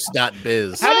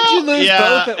HelenKellerHoax.biz. How did you lose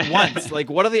both at once? Like,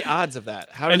 what are the odds of that?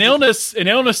 An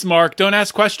illness, Mark. Don't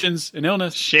ask questions. An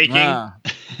illness. Shaking.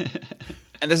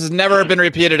 And this has never been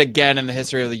repeated again in the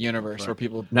history of the universe, where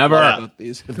people never. About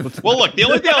these. Well, look, the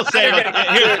only thing I'll say,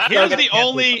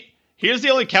 here's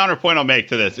the only counterpoint I'll make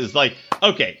to this is like,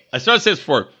 okay, I started to say this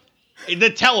before,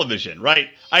 the television, right?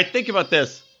 I think about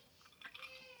this.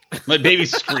 My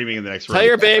baby's screaming in the next room. Tell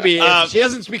your baby she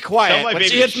doesn't be quiet. When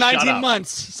she hits 19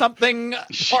 months, something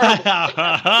horrible.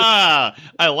 I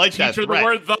like that. Teach her the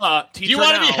word the. Do you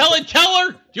want to be Helen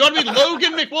Keller? Do you want to be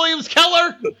Logan McWilliams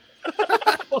Keller?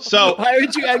 So why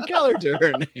would you add Keller to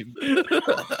her name?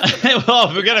 Well,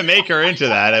 if we're gonna make her into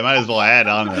that, I might as well add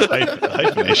on the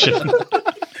hyphenation.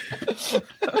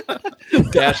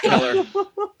 Dash Keller.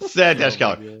 Said Dash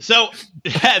Keller. So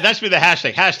that should be the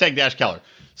hashtag. Hashtag Dash Keller.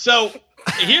 So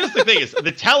here's the thing: is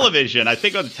the television. I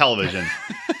think about the television,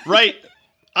 right?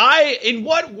 In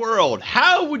what world?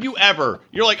 How would you ever?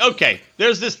 You're like, okay,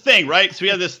 there's this thing, right? So we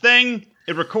have this thing.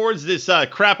 It records this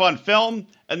crap on film,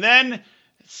 and then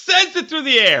sends it through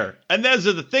the air. And there's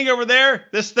the thing over there.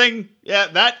 This thing,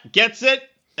 that gets it,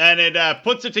 and it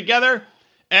puts it together,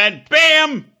 and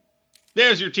bam,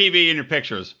 there's your TV and your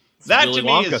pictures. That to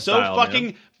me is so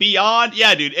fucking beyond.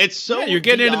 Yeah, dude, it's so. You're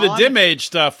getting into the dim age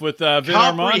stuff with Vin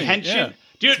Armani. Yeah.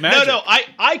 Dude, no,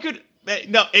 I could.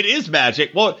 No, it is magic.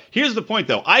 Well, here's the point,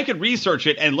 though. I could research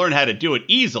it and learn how to do it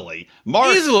easily. Mark,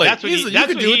 easily. That's what you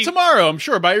could do it tomorrow, I'm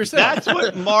sure, by yourself. That's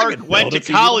what Mark went to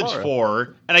college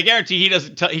for, and I guarantee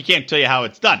he can't tell you how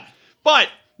it's done. But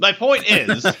my point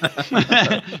is,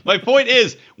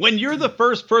 when you're the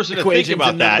first person to think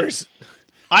about that,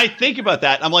 I think about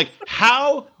that. I'm like,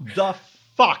 how the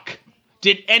fuck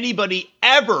did anybody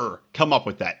ever come up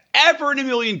with that? Ever in a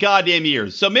million goddamn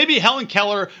years. So maybe Helen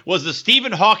Keller was the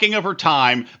Stephen Hawking of her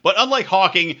time, but unlike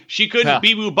Hawking, she couldn't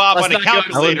boo-boo-bop on a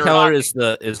calculator. Helen Keller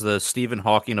is the Stephen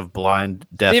Hawking of blind,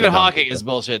 deaf. Stephen Hawking is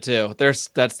bullshit too.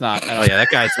 That's not. Oh yeah, that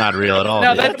guy's not real at all.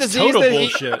 No, that's disease. Total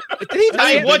bullshit.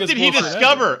 What did he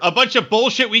discover? A bunch of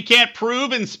bullshit we can't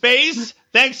prove in space?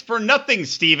 Thanks for nothing,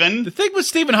 Stephen. The thing with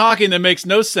Stephen Hawking that makes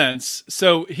no sense.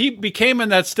 So he became in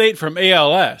that state from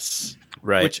ALS,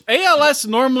 right? Which ALS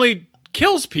normally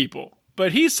kills people,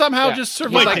 but he somehow just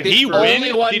survived. Wait, did he win?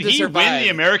 Did he win the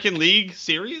American League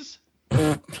Series?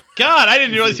 God, I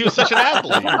didn't realize he was such an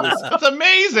athlete. That's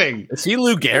amazing. Is he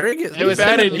Lou Gehrig?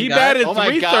 He batted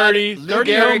 330,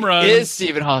 30 home runs. Is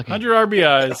Stephen Hawking 100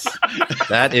 RBIs?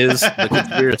 That is the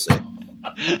conspiracy.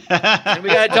 And we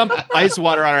gotta dump ice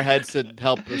water on our heads to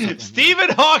help. Stephen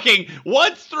Hawking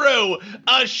once threw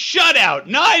a shutout,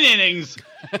 9 innings,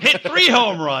 hit 3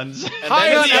 home runs.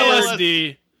 High on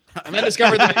LSD. And then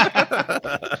discovered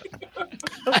that.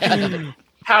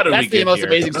 How did we That's get the most here?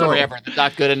 amazing story ever. The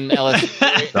Doc Gooden Ellis.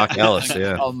 Doc Ellis,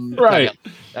 yeah. Right.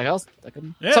 Doc Ellis?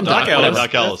 Yeah, Some Doc Doc Ellis. Ellis.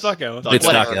 Doc Ellis. Doc Ellis. It's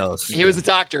Whatever. Doc Ellis. He was a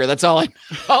doctor. That's all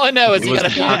I know is He he was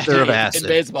got a a doctor of PhD acid. in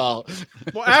baseball.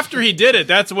 Well, after he did it,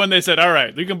 that's when they said, "All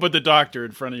right, you can put the doctor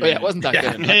in front of you." Oh yeah, it wasn't Doc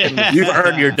Gooden. You've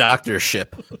earned your doctorship,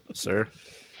 sir.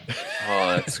 Oh,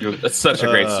 that's good. That's such a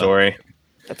great story.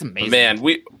 That's amazing. Man,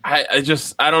 I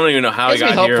don't even know how I Gives me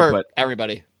got hope here, for but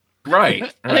everybody.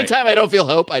 right. Anytime I don't feel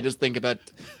hope, I just think about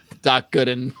Doc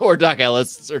Gooden or Doc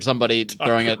Ellis or somebody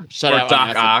throwing a shutout. Or Doc on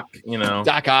acid. Ock, you know.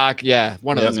 Doc Ock, yeah,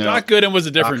 one of those. Doc Gooden was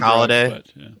a different Doc Holliday. drug,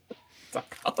 but,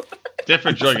 yeah.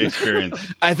 Different drug experience.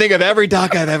 I think of every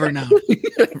Doc I've ever known.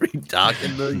 Every doc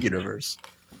in the universe.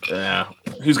 Yeah.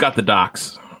 Who's got the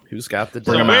docs? Who's got the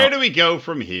So doc? where do we go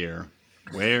from here?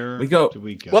 Where We go- do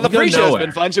we go? Well, the We go pre-show's nowhere.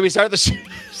 been fun. Should we start the show?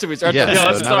 Should we start Yeah, the Yeah, so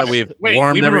let's now start. that we've Wait,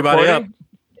 warmed we've been everybody up.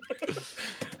 recording?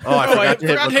 Oh, I forgot to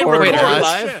hit record. Wait, guys.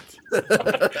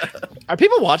 live? Are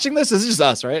people watching this? This is just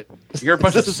us, right? You're a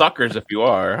bunch of suckers if you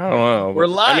are. I don't know. We're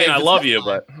live. I mean, I It's love not you,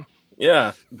 live. but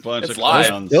yeah. Bunch It's of live.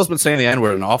 clowns. Dale's been saying the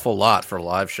N-word an awful lot for a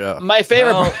live show. My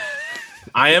favorite. Well,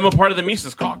 I am a part of the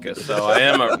Mises Caucus, so I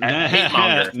am a hate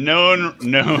monger. known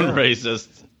racist.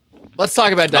 Let's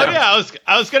talk about Oh Doc. yeah,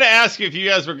 I was going to ask you if you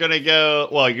guys were going to go.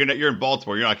 Well, you're in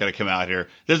Baltimore. You're not going to come out here.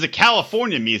 There's a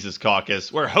California Mises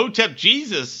Caucus where Hotep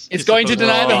Jesus It's is going to supposed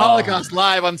deny the Oh. Holocaust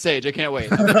live on stage. I can't wait.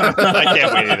 I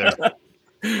can't wait either.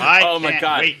 Oh my can't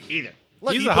God. wait either.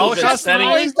 Look, He's he a pulls Holocaust this- setting.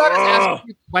 all he's done is Ugh. ask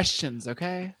you questions.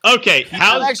 Okay. Okay, I'm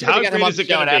how actually gonna get him great on is the it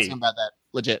show going and to ask be? him about that.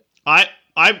 Legit.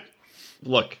 I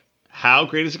look. How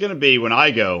great is it going to be when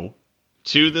I go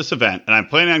to this event and I'm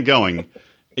planning on going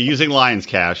using Lions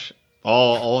Cash,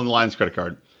 all in the Lions credit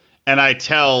card, and I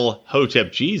tell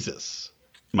Hotep Jesus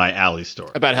my alley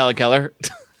story. About Helen Keller.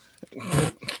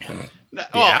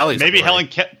 alley Maybe story.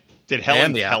 Did Helen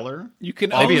And the alley. Keller? You can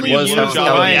Maybe only it was use Helen the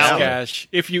Keller. Lions Yeah. Cash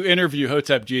if you interview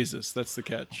Hotep Jesus. That's the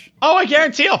catch. Oh, I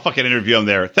guarantee I'll fucking interview him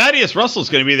there. Thaddeus Russell's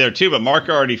going to be there too, but Mark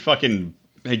already fucking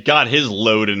had got his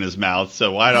load in his mouth,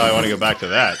 so why do I want to go back to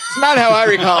that? It's not how I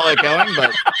recall it going,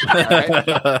 but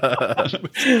all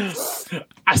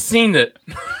right. I seen it.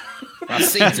 I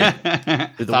seen it.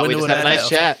 Through the Thought we window just of had a that nice house.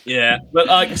 chat. Yeah,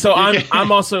 but so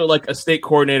I'm also like a state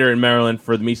coordinator in Maryland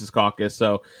for the Mises Caucus.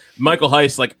 So Michael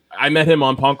Heiss, like I met him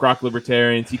on Punk Rock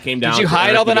Libertarians. He came down. Did you to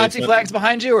hide all the Anarchy Nazi Basement. flags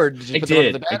behind you, or did you I put them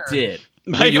under did. the I banner? did.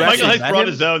 Michael actually Heiss met brought him?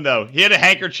 his own though. He had a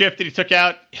handkerchief that he took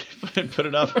out and put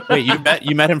it up. Wait,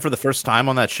 you met him for the first time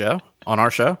on that show? On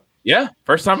our show? Yeah,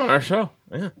 first time on our show.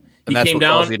 Yeah, And he that's came what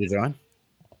down. caused you to join?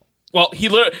 Well, he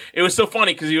literally, it was so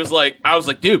funny because he was like, I was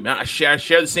like, dude, man, I share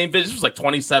the same vision. This was like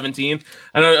 2017.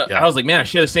 And I was like, man, I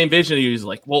share the same vision. And he was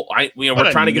like, well, What we're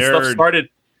a trying to get stuff nerd. started.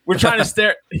 We're trying to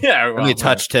stare. Yeah. And you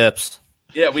touch tips.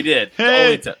 Yeah, we did.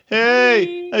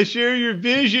 Hey, I share your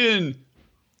vision.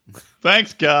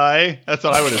 Thanks, guy. That's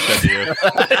what I would have said to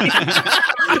you.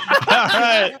 All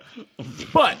right.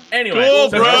 But anyway, Cool,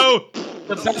 so bro.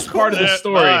 The best part of the Yeah,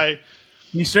 story, bye.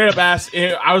 he straight up asked,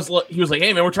 he was like,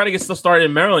 hey, man, we're trying to get stuff started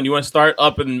in Maryland. You want to start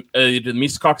up in the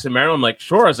Mises Caucus in Maryland? I'm like,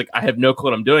 sure. I was like, I have no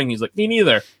clue what I'm doing. He's like, me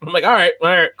neither. I'm like, all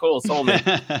right, cool. Sold me.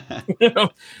 You know?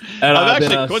 And, I'm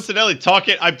then, actually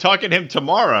coincidentally I'm talking to him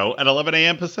tomorrow at 11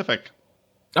 a.m. Pacific.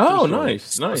 oh, nice.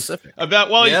 Specific. About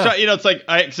he's Yeah. it's like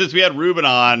since we had Ruben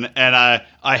on, and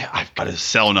I've got his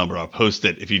cell number. I'll post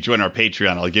it. If you join our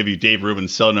Patreon, I'll give you Dave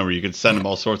Rubin's cell number. You can send him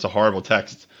all sorts of horrible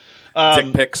texts.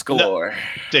 Dick pics galore.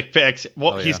 Dick pics.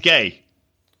 Well, Oh, yeah. he's gay.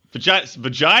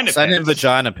 Vagina Send him pics.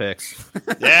 vagina pics.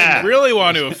 Yeah. Really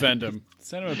want to offend him.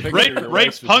 Send him a picture of your Rape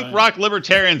wife's punk vagina. rock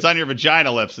libertarians on your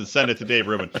vagina lips and send it to Dave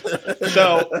Rubin.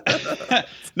 So,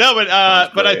 no, but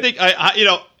I think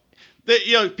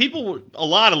people, a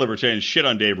lot of libertarians shit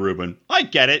on Dave Rubin. I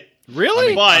get it.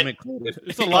 Really? But I'm included.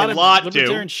 It's a lot of do.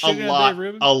 libertarians shitting A on Dave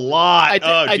Rubin? lot.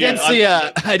 I did see a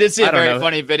I don't very know.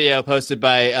 funny video posted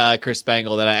by Chris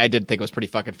Spangle that I did think was pretty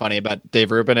fucking funny about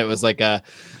Dave Rubin. It was like it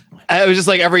was just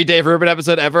like every Dave Rubin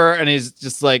episode ever, and he's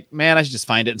just like, man, I should just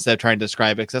find it instead of trying to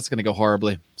describe it because that's going to go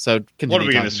horribly. So continue. What are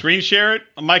we going to talking. screen share it?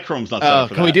 My Chrome's not set up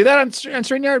for Can we do that on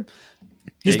StreamYard?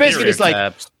 He's Yeah, basically you just like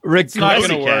tabs. It's not Yes,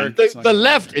 going he to can. work. It's not the gonna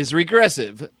left is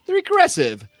regressive.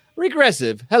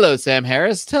 Regressive. Hello, Sam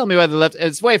Harris. Tell me why the left.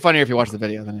 It's way funnier if you watch the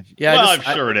video than if you. Yeah, Well, I just-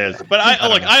 I'm sure it is. But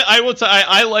I will say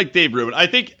I like Dave Rubin. I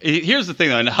think here's the thing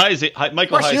though. And Michael Of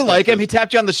course, Heiss you like him. He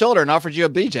tapped you on the shoulder and offered you a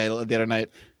BJ the other night.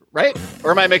 right?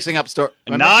 Or am I mixing up story?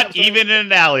 Not even in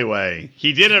an alleyway.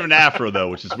 He did have an afro though,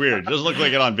 which is weird. It doesn't look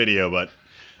like it on video, but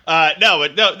no.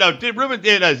 Ruben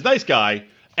is a nice guy,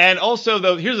 and also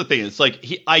though, here's the thing: it's like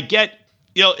I get.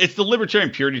 It's the libertarian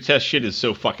purity test shit is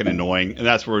so fucking annoying, and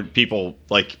that's where people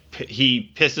he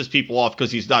pisses people off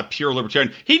because he's not pure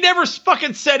libertarian. He never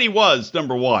fucking said he was,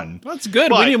 number one. That's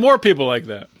good. We need more people like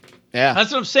that. Yeah,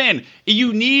 that's what I'm saying.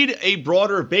 You need a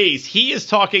broader base. He is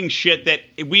talking shit that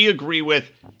we agree with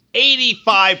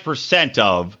 85%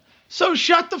 of. So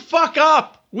shut the fuck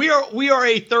up. We are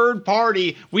a third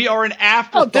party. We are an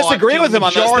afterthought. I'll disagree with him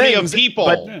on those things, of people,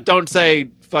 but don't say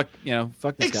fuck.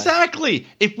 Fuck this exactly. Guy.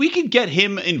 If we could get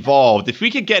him involved, if we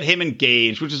could get him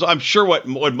engaged, which is I'm sure what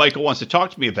Michael wants to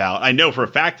talk to me about. I know for a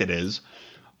fact it is.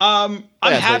 I'm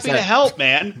happy to help,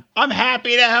 man. I'm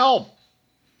happy to help.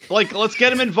 Let's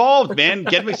get him involved, man.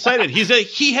 Get him excited.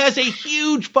 He has a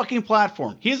huge fucking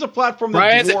platform. He has a platform that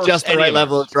Brian's dwarfs just the right anyone.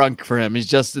 level of drunk for him. He's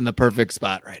just in the perfect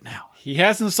spot right now. He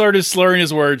hasn't started slurring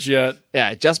his words yet.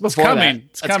 Yeah, just before that.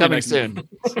 It's coming soon.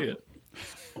 See it.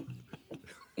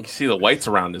 You see the whites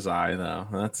around his eye, though.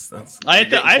 That's. I have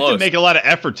to make a lot of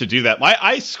effort to do that. My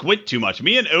eyes squint too much.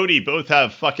 Me and Odie both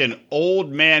have fucking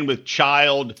old man with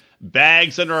child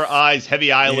bags under our eyes,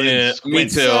 heavy eyelids. Yeah, me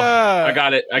too. I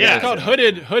got it. It's called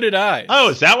hooded eyes. Oh,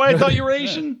 is that why I thought you were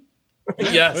Asian?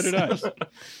 Yes. Hooded eyes.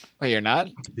 Wait, you're not?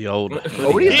 The old.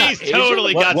 He's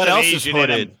totally got what some else Asian is in him.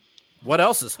 hooded? What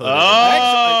else is hooded?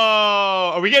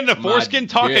 Oh, are we getting the foreskin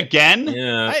talk again?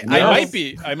 Yeah.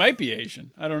 I might be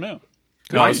Asian. I don't know.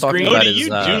 No, I was talking about Odie, you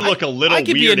do look a little I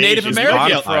could weird. be a Native Asian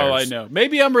American for all I know.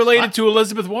 Maybe I'm related to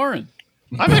Elizabeth Warren.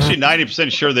 I'm actually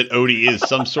 90% sure that Odie is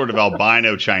some sort of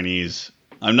albino Chinese.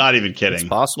 I'm not even kidding. It's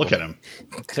possible. Look at him.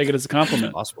 Take it as a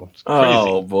compliment. Possible.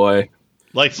 Oh boy.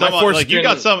 Like you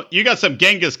got some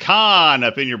Genghis Khan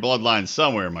up in your bloodline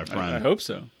somewhere, my friend. I hope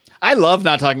so. I love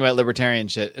not talking about libertarian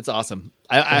shit. It's awesome.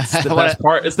 It's the best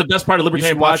part. It's the best part of You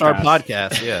libertarian should watch our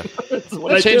podcast. podcast. Yeah. I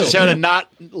want to change the show to not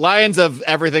Lions of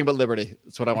everything but liberty.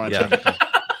 That's what I want to change it to.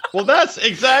 Well, that's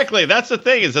the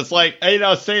thing. Is it's like I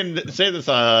was saying this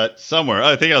somewhere.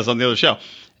 I think I was on the other show.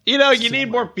 You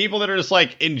need more people that are just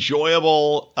like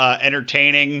enjoyable,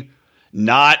 entertaining,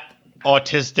 not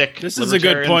autistic. This is a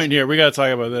good point here. We got to talk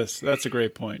about this. That's a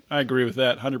great point. I agree with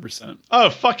that 100%. Oh,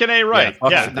 fucking A, right.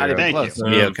 Yeah, not even thank close. you.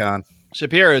 Neocon.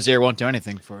 Shapiro's here won't do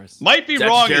anything for us. Might be That's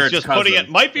wrong. Jared's It's just cousin. putting it.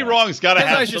 Might be wrong. It's got to That's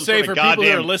what I have should some say sort of for people who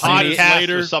are goddamn listening to this podcast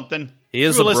later. or something. He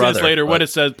is People a listen to brother. this later. What but- it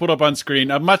says, put up on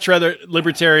screen. I'd much rather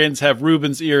libertarians have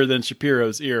Ruben's ear than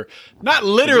Shapiro's ear. Not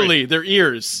literally their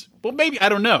ears. Well, maybe I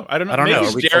don't know. I don't know. Maybe Are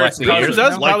we Jared's collecting cousin ears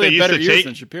does now? Like probably they have better used to ears take-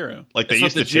 than Shapiro. Like they That's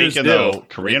used what to the take Jews in do. the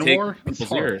Korean They take War. It's people's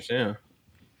horrible. ears, yeah.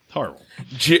 Horrible.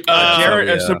 Jared.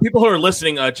 yeah. So people who are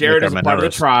listening, Jared is a Like part of the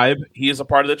Minorities. tribe. He is a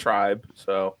part of the tribe.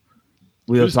 So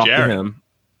we'll Who's talk Jared? to him.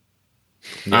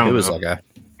 Yeah, I who don't is know. that guy?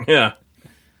 Yeah.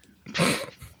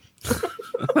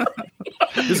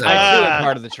 Who's that I guy? too am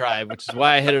part of the tribe, which is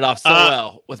why I hit it off so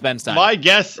well with Ben Stein. My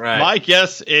guess. Right. My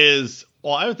guess is.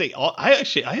 Well, I would think.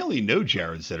 I only know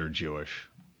Jareds that are Jewish.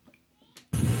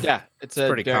 yeah, it's a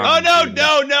pretty very- common.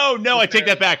 Oh no! I take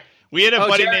that back. We had a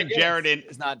buddy Jared named is. Jared in.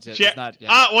 It's not. It's Ja- not.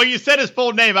 Yeah. Well, you said his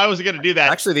full name. I wasn't going to do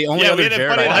that. Actually, the only Yeah, other we had a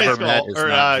Jared buddy in I high ever school, met is or,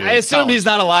 not I Jared. assume he's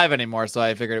not alive anymore, so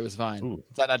I figured it was fine.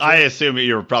 Is that not true? I assume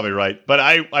you're probably right, but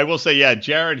I will say, yeah,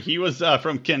 Jared. He was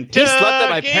from Kentucky. He slept at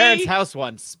my parents' house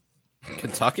once.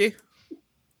 Kentucky?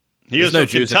 He was There's no from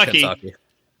Jews in Kentucky.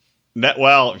 Kentucky.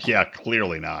 Well, yeah,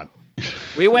 clearly not.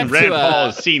 We went Rand to. Paul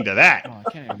has seen to that. Oh,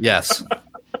 I can't even- Yes.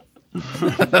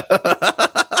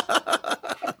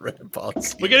 Rand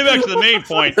Paul's. We're getting back to the main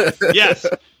point. Yes,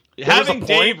 having a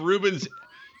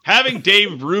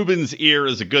Dave Rubin's ear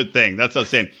is a good thing. That's what I'm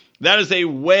saying. That is a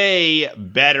way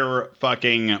better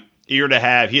fucking ear to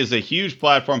have. He has a huge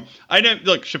platform. I know.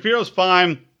 Look, Shapiro's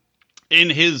fine in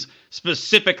his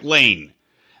specific lane,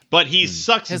 but he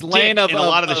sucks His dick lane of in a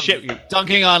lot of the shit.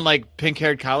 dunking on like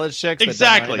pink-haired college chicks. that don't know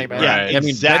Exactly. anything about Yeah. it. I mean,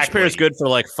 Exactly. Ben Shapiro's good for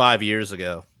like 5 years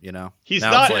ago, you know? He's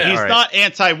Now not. it's like, He's all right. not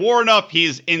anti-war enough.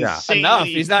 He's insanely Enough.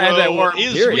 He's not anti-war,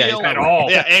 Israel period. At all.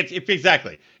 Yeah,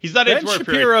 exactly. He's not Ben anti-war.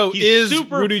 Shapiro period. is He's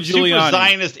super, Rudy super Giuliani.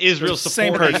 Zionist Israel They're the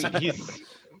same supporting. person.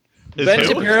 Is Ben who?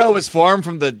 Shapiro was formed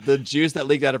from the juice that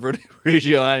leaked out of Rudy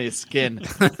Giuliani's skin.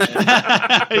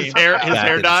 his hair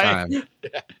Back dye. in time.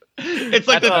 It's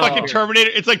like the That's fucking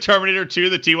Terminator. It's like Terminator 2,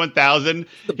 the T-1000.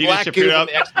 The He black just goo Shapiro from up.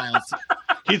 the X-Files.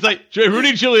 He's like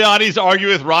Rudy Giuliani's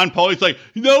arguing with Ron Paul. He's like,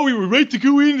 no, we were right to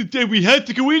go in. We had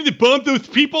to go in to bomb those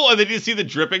people, and then you see the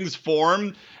drippings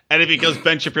form. And it becomes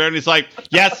Ben Shapiro, and he's like,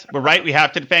 yes, we're right. We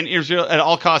have to defend Israel at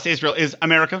all costs. Israel is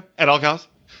America at all costs.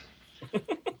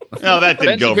 No, that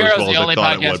didn't Ben go over as Shapiro's well the as I only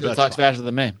thought it podcast would. that talks faster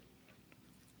than me.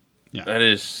 Yeah. That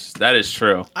is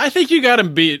true. I think you got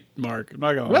him beat, Mark. I'm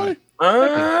not gonna lie.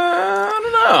 I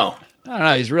don't know. I don't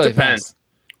know. He's really Depends. fast.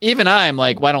 Even I'm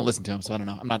like, well, I don't listen to him, so I don't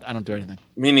know. I don't do anything.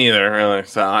 Me neither, really.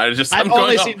 So I've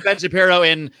only seen Ben Shapiro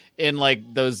in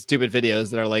like those stupid videos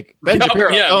that are like Ben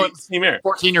Shapiro,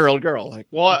 14-year-old girl. Like,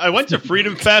 well, I went to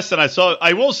Freedom Fest and I saw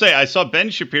Ben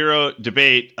Shapiro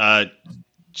debate Cenk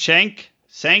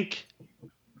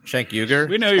Uygur.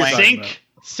 We know you're talking about.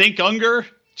 Cenk Uygur,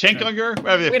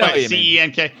 whatever the fuck,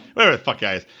 CENK, whatever the fuck,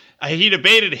 guys. He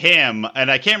debated him,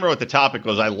 and I can't remember what the topic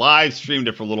was. I live streamed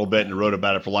it for a little bit and wrote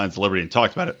about it for Lions of Liberty and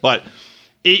talked about it. But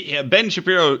Ben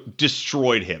Shapiro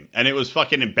destroyed him, and it was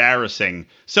fucking embarrassing.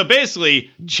 So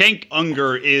basically, Cenk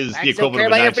Uygur is the equivalent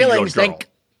of a 19-year-old girl.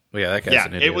 Well, yeah, that guy's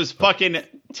an idiot. It was fucking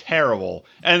terrible.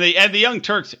 And the Young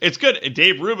Turks, it's good.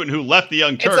 Dave Rubin, who left the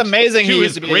Young Turks, it's amazing he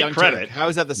used to be a Young Turk. How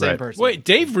is that the same person? Wait,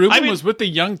 Dave Rubin was with the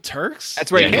Young Turks? That's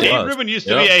where Dave Rubin used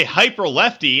to be a hyper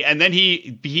lefty, and then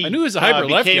he I knew he was a hyper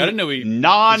lefty. I didn't know he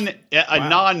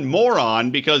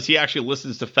non-moron because he actually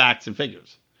listens to facts and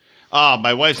figures.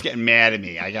 My wife's getting mad at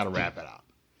me. I got to wrap it up.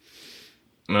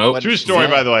 Nope. True story,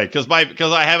 by the way, because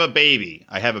I have a baby.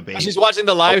 She's watching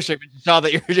the live stream and she saw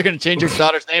that you're going to change your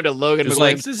daughter's name to Logan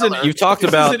McLean. You talked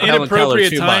about an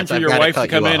inappropriate time for your wife to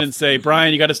come in and say,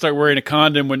 Brian, you got to start wearing a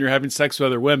condom when you're having sex with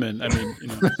other women. I mean,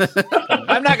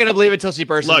 I'm not going to believe it until she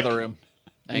bursts into the room.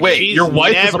 Wait, your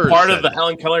wife is a part of the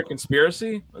Helen Keller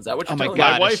conspiracy? Is that what you're telling me?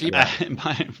 God, my wife?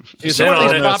 She's one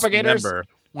of these propagators.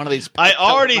 One of these. I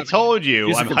already told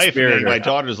you I'm hyphenating my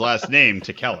daughter's last name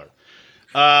to Keller.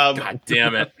 God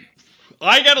damn it.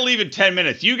 I got to leave in 10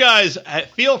 minutes. You guys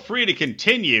feel free to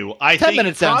continue. I 10 think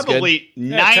minutes probably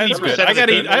 90% I got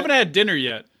to eat. I haven't had dinner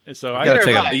yet. So I got to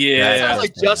take a That sounds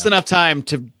like just enough time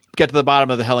to get to the bottom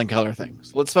of the Helen Keller thing.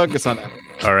 So let's focus on that.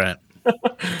 All right.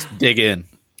 Let's dig in.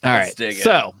 All right.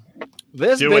 So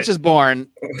this bitch is born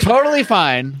totally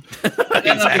fine.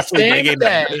 And on the same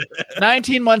day,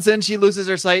 19 months in, she loses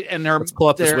her sight and her. Let's pull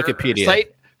up this Wikipedia.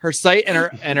 Her sight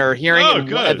and her hearing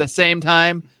at the same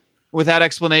time, without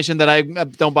explanation that I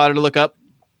don't bother to look up.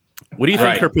 What do you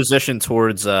think her position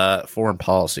towards foreign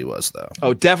policy was, though?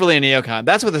 Oh, definitely a neocon.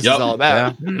 That's what this is all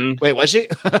about. Yeah. Mm-hmm. Wait, was she?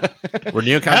 We're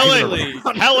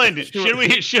neocons. Helen,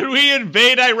 should we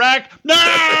invade Iraq?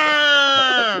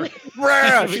 No!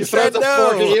 She throws a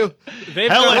fork at you. They've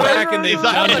gone back and they've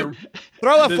done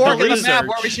throw a fork in the map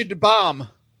where we should bomb.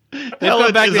 They've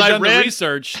gone back and done the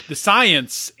research, the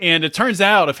science, and it turns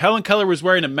out if Helen Keller was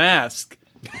wearing a mask,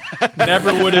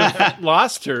 never would have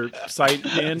lost her sight.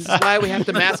 And that's why we have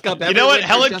to mask up. You know what?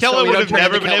 Helen Keller would have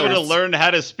never been able to learn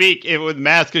how to speak with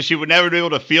masks because she would never be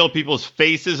able to feel people's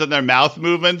faces and their mouth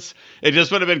movements. It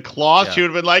just would have been cloth. Yeah. She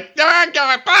would have been like,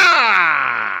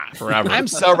 forever. I'm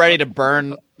so ready to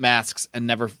burn masks and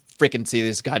never freaking see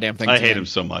these goddamn things. I hate him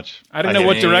so much. I don't know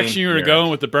what direction you were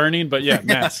going with the burning, but yeah,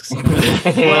 masks.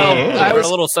 Well, I was a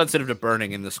little sensitive to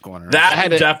burning in this corner. That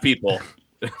and deaf people.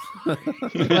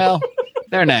 Well,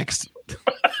 they're next.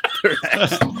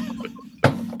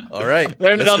 All right.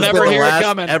 They'll never hear it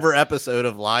coming. Ever episode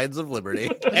of Lions of Liberty.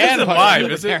 And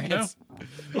live, is it? No?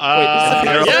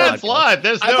 Yeah, it's live.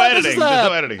 There's no editing. There's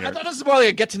no editing here. I thought this was more like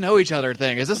a get to know each other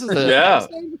thing. Is this the yeah?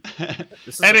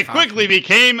 And it quickly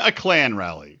became a Klan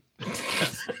rally.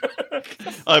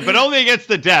 But only against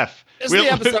the deaf. This is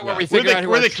the episode where we figure out who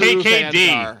we're the true KKD. fans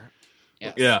are.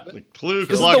 Yes. Yeah. This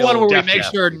is the one where we make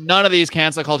sure none of these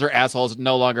cancel culture assholes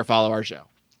no longer follow our show.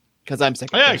 Because I'm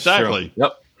sick of it. Yeah, exactly.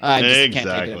 Yep. I just can't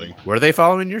take it. Were they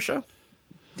following your show?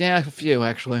 Yeah, a few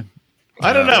actually.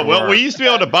 I don't know. Well, we used to be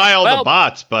able to buy all the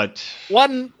bots, but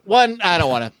one. I don't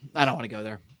want to go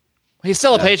there. He's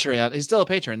still a patron. He's still a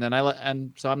patron.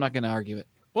 And so I'm not going to argue it.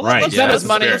 Well, let's spend his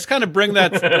money. Let's kind of bring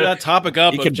that topic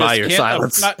up. You can buy your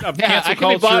silence. Cancel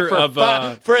culture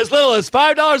for as little as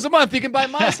 $5 a month. You can buy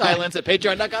my silence at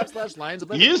patreon.com/Lions.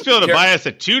 You used to be able to buy us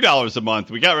at $2 a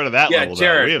month. We got rid of that level.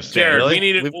 Jared, we have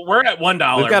Jared, we're at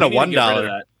 $1. We've got a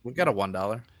 $1. We've got a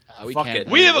 $1.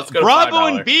 We have Bravo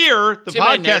and Beer, the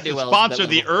podcast that sponsor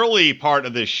the early part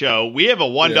of this show. We have a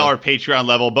 $1 Patreon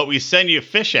level, but we send you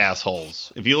fish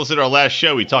assholes. If you listen to our last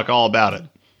show, we talk all about it.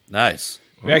 Nice.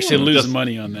 We actually lose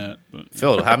money on that.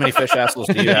 Phil, how many fish assholes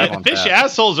do you have on Fish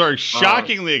assholes are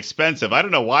shockingly expensive. I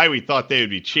don't know why we thought they would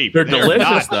be cheap. They're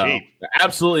delicious, though. Cheap. They're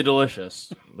absolutely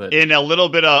delicious. But in a little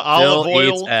bit of olive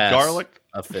oil, garlic.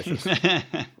 Of fishes.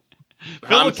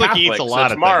 Phil looks like he eats a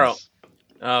lot of things.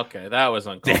 Okay, that was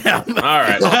uncalled. All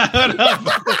right.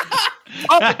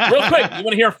 Real quick, you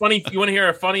want to hear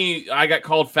a funny? I got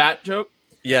called fat joke.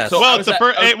 Yes. So well, it's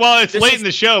late in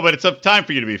the show, but it's up time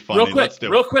for you to be funny.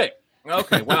 Real quick.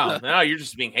 Okay. Wow. Now you're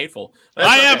just being hateful.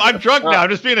 I am. I'm drunk now. I'm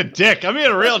just being a dick. I'm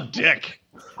being a real dick.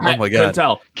 Oh my Couldn't god!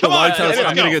 tell. Come on,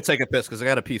 I'm gonna go take a piss because I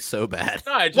got to pee so bad.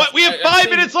 No, I just- What? We have 5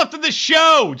 minutes left of the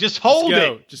show. Just hold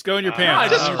it. Just go in your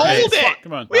pants. Just hold it.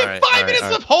 Come on. We have 5 minutes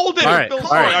left. Hold it. All right, Phil, all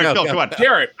sorry. right, All right, go, Phil, go. come on.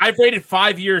 Jared, I've waited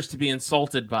 5 years to be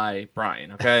insulted by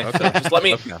Brian. Okay, Okay. just let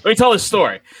me tell this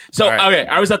story. So, All right. okay,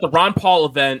 I was at the Ron Paul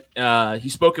event. He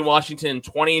spoke in Washington in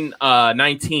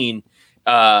 2019.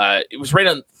 It was right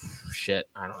on. Shit,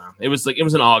 I don't know. It was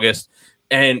in August,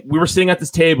 and we were sitting at this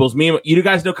tables. You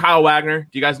guys know Kyle Wagner?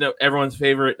 Do you guys know everyone's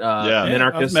favorite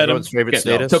minarchist? met him. Everyone's favorite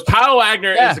status. So Kyle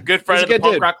Wagner Yeah, is a good friend he's of a the good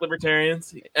punk dude. rock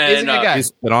libertarians. He's a And, good guy.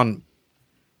 He's been on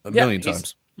a million he's-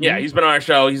 times. Yeah, he's been on our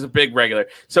show. He's a big regular.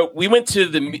 So we went to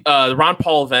the Ron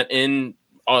Paul event in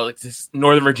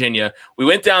Northern Virginia. We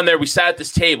went down there. We sat at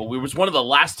this table. We was one of the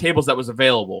last tables that was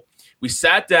available. We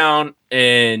sat down,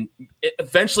 and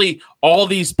eventually all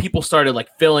these people started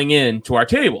filling in to our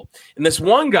table. And this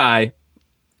one guy,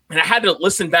 and I had to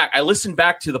listen back. I listened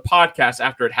back to the podcast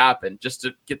after it happened just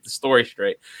to get the story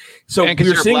straight. So And because we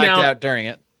were you're sitting blacked down. out during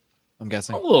it, I'm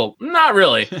guessing. A little, not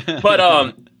really,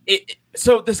 but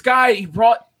so this guy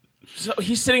so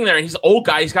he's sitting there and he's an old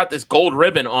guy. He's got this gold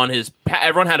ribbon on his.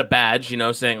 Everyone had a badge,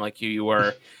 saying who you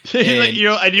were. And,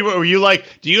 Were you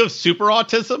like, do you have super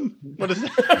autism? What is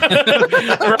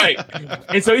that? right.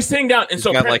 And so he's sitting down, and He's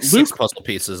so got Luke, 6 puzzle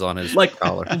pieces on his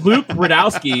collar. Luke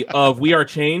Rudowski of We Are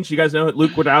Change. You guys know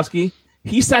Luke Rudowski?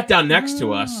 He sat down next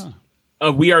to us.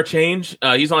 We Are Change.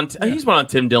 He's been on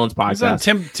Tim Dillon's podcast. He's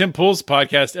on Tim Pool's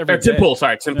podcast every day. Tim Pool,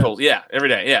 sorry, Tim Pool. Yeah, every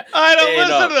day. Yeah. I don't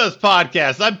listen to those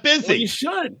podcasts. I'm busy. Well, you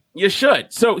should. You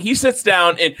should. So he sits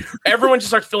down, and everyone just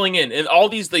starts filling in, and all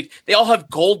these they all have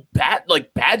gold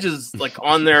badges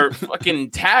on their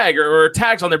fucking tag or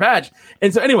tags on their badge.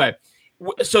 And so anyway,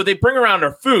 so they bring around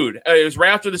our food. It was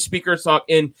right after the speaker talk,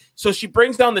 and so she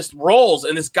brings down this rolls,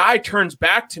 and this guy turns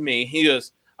back to me. He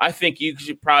goes, "I think you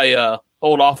should probably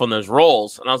hold off on those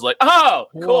rolls." And I was like, "Oh,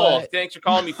 cool. What? Thanks for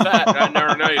calling me fat. I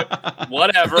never know you.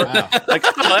 Whatever." Wow.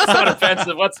 That's not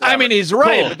offensive whatsoever. I mean, he's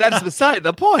right, Cool. but that's beside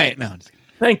the point. No, I'm just kidding.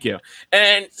 Thank you.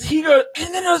 And he goes,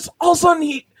 and then it was all of a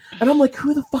sudden and I'm like,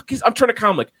 who the fuck is? I'm trying to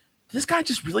calm. I'm like, did this guy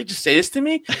just really just say this to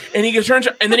me? And he goes, and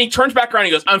then he turns back around. And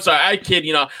he goes, I'm sorry, I kid.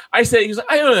 I say, he goes,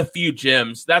 I own a few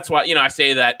gyms. That's why, I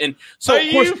say that. And so, Are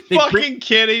of course, you fucking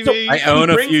kidding me? I own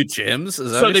a few gyms.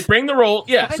 Is that So what they you- bring the roll.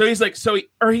 Yeah. So he's like, so he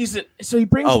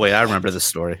brings. Oh wait, I remember this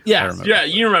story. I Yeah, remember. yeah,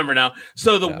 you remember now.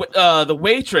 So the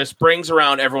waitress brings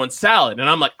around everyone's salad, and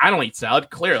I'm like, I don't eat salad,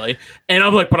 clearly. And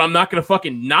I'm like, but I'm not gonna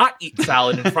fucking not eat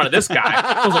salad in front of this guy.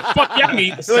 I was like, fuck yeah, I'm gonna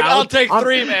eat the salad. I'll take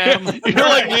 3, ma'am.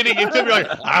 You're leaning into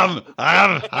me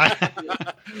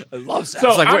I love So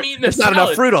It's like, I'm we're- eating there's this not enough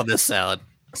salad. fruit on this salad.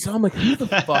 So I'm like, who the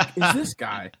fuck is this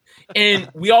guy? And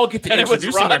we all get to And it was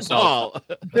introducing Ron ourselves.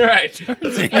 Paul. Right.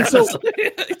 And so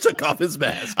he took off his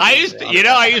mask. I used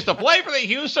to play for the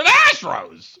Houston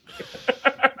Astros.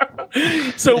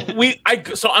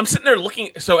 so I'm sitting there looking.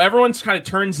 So everyone's kind of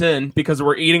turns in because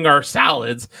we're eating our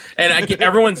salads, and I get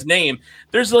everyone's name.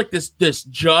 There's this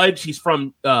judge. He's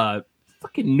from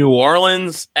fucking New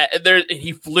Orleans.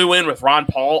 He flew in with Ron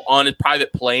Paul on his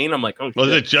private plane. I'm like, oh, Was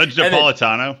shit. it Judge And then-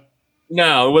 Napolitano?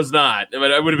 No, it was not.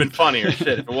 But it would have been funnier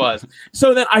shit if it was.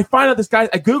 So then I find out this guy.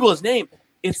 I Google his name.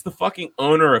 It's the fucking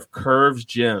owner of Curves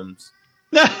Gyms,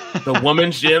 the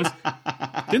women's gyms.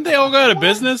 Didn't they all go out of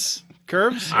business?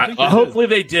 Curves? I think they did. Hopefully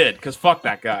they did, because fuck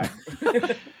that guy.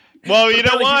 Well, you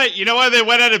know why? You know why they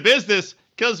went out of business?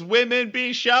 Because women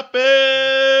be shopping.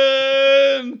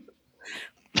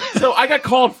 So I got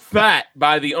called fat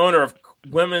by the owner of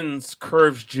Women's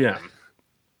Curves Gym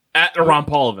at the Ron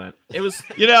Paul event. It was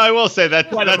I will say that's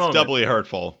Quite a moment. doubly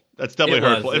hurtful. That's doubly It was.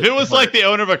 hurtful. If It it was hurt. like the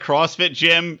owner of a CrossFit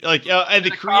gym, and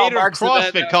the Karl creator of Marx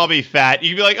event, CrossFit called me fat,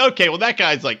 you'd be like, okay, well that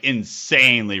guy's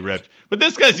insanely ripped. But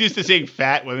this guy's used to seeing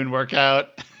fat women work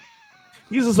out.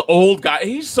 he's this old guy.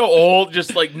 He's so old,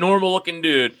 just normal looking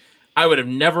dude. I would have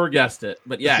never guessed it.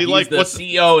 But yeah, Is he he's like- the what's-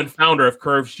 CEO and founder of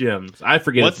Curves Gyms. I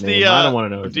forget What's his name. the, I don't want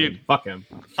to know his dude- name. Fuck him.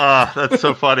 That's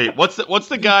so funny. What's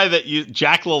the guy that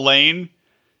Jack LaLanne?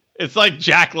 It's like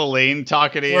Jack LaLanne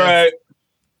talking to you. Right.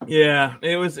 Yeah,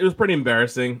 it was pretty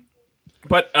embarrassing.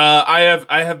 But I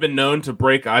have been known to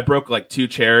break. I broke 2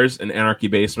 chairs in Anarchy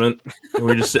Basement. And we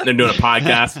were just sitting there doing a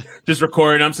podcast, just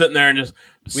recording. I'm sitting there and just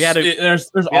there's We had to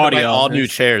buy audio. all new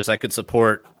chairs that could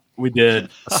support We did.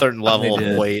 a certain level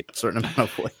did. of weight, a certain amount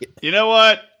of weight. You know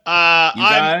what?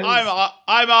 guys?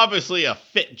 I'm obviously a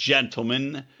fit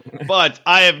gentleman, but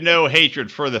I have no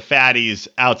hatred for the fatties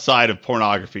outside of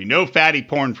pornography. No fatty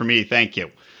porn for me, thank you.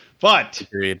 But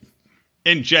Agreed.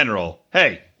 in general,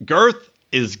 hey, girth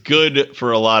is good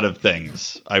for a lot of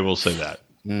things. I will say that.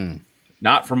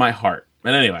 Not for my heart.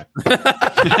 And anyway,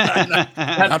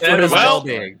 Not for his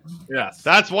well-being. Yes,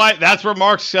 That's where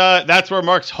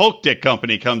Mark's Hulk Dick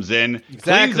Company comes in.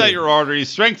 Cleans out your arteries,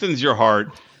 strengthens your heart,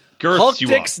 girths you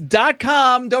up.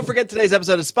 Hulkdicks.com. Don't forget today's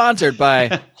episode is sponsored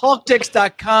by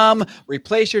Hulkdicks.com.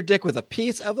 Replace your dick with a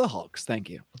piece of the Hulk's. Thank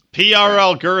you.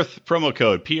 PRL Girth promo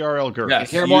code. PRL Girth.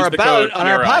 Yes. Hear more Use the about code it on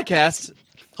our PRL. podcast.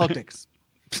 Hulkdicks.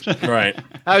 right.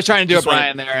 I was trying to do Just a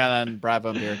Brian there and then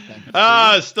Bravo beer thing.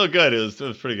 It's still good. It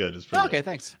was pretty good. Okay,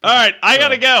 thanks. All right, I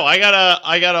gotta go. I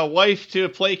got a wife to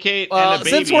placate and a baby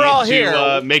since we're all to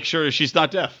here- make sure she's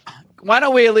not deaf. Why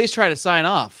don't we at least try to sign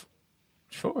off?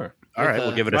 Sure. All right,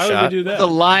 we'll give it a Why would shot. we do that? The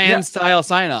lion style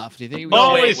sign off. Do you think we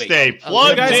Always wait. stay You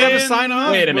plugged guys have a in. sign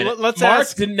off? Wait a minute. Let's Mark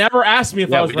ask. never asked me if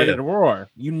Yeah, I was we ready did. to roar.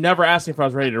 You never asked me if I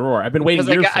was ready to roar. I've been waiting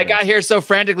Because years. I got here so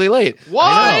frantically late.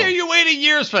 Why know. are you waiting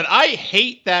years for that? I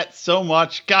hate that so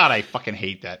much. God, I fucking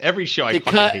hate that. Every show I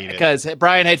fucking hate it. Because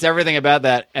Brian hates everything about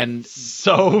that, and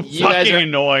So You guys fucking are-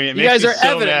 annoying. It you makes guys me are so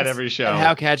evidence mad every show. of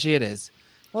how catchy it is.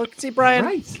 Well, see, Brian,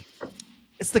 Right.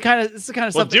 it's the kind of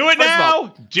stuff. Well, do it first of all,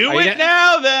 now. Do are you it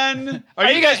now, then.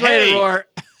 Are you guys ready to roar?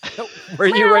 Were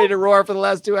you ready to roar for the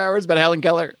last 2 hours about Helen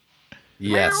Keller?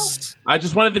 Yes. I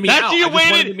just wanted to be That's out. you I just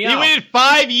wanted waited. to be You out. waited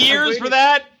 5 years for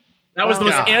that. That was the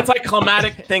most God.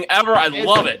 anticlimactic thing ever. I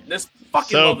love it. This fucking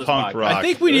So love this punk podcast. rock. I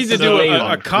think we need This to is do amazing. a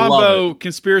Love combo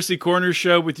conspiracy corner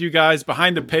show with you guys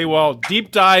behind the paywall,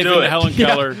 deep dive Do into it. Helen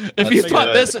Keller. If you Let's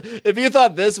thought do it. if you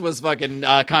thought this was fucking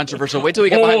controversial, wait till we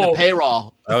get behind the Oh.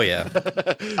 payroll. Oh yeah.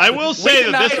 I will We say that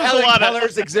denied this was a Helen lot of.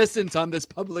 Keller's existence on this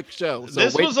public show. So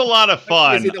This wait- was a lot of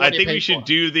fun. see the one I you think pay we should for.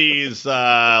 do these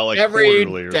like Every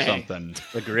quarterly or day. something.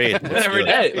 Agreed. Let's Every do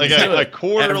it. day. Like Let's do a it.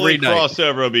 quarterly Every night.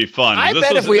 crossover would be fun. I This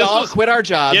bet was- if we this all was- quit our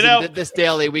jobs you know- and did this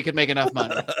daily, we could make enough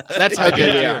money. That's how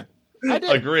good we are. I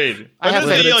did. Agreed. I have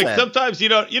But to this, say- like sometimes you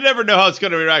never know how it's going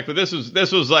to react. But this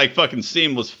was like fucking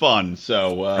seamless fun.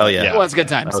 So Oh, yeah. It was good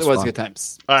times. That was It was fun. good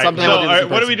times. All right. Sometime So, we'll do all this right, in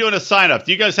what are person. we doing a sign off?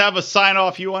 Do you guys have a sign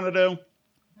off you want to do?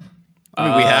 I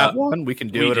mean, we have one. We can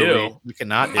do We it. Or do. we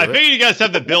cannot do I it. figure you guys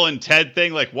have the Bill and Ted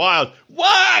thing, like wild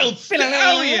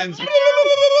stallions.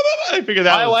 I figured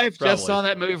that My was wife probably. just saw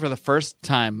that movie for the first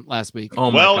time last week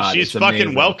Oh my Well, God, she's it's fucking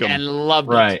amazing. welcome. and loved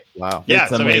Right. it. Wow. Yeah,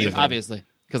 It's it's amazing. amazing. Obviously,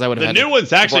 because I would have The had new to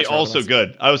one's actually watch her also otherwise.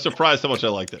 good. I was surprised how much I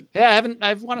liked it. Yeah,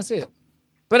 I want to see it.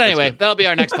 But anyway, that'll be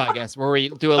our next podcast where we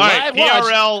do a All live right, watch.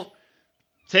 PRL,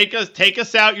 take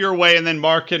us out your way, and then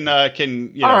Mark can you know.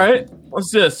 All right. Let's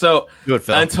do this. So Do it,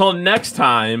 Phil. until next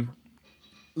time,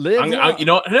 Live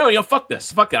fuck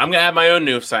this. Fuck it. I'm gonna add my own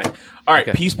new sign. All right.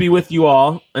 Okay. Peace be with you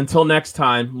all. Until next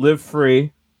time, live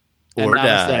free. Or and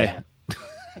die.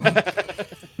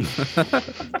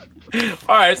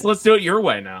 All right. So let's do it your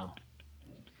way now.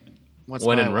 What's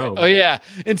When my in way? Rome. Oh yeah.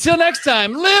 Until next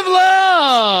time, live long.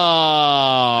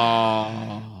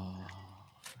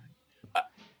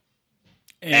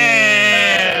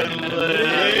 And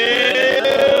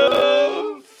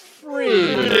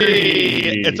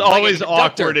free. It's always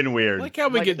conductor. awkward and weird. I like how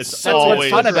we get it's such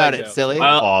always- What's fun about it, silly?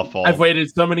 Awful. I've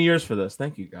waited so many years for this.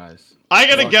 Thank you guys. I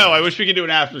gotta go. I wish we could do an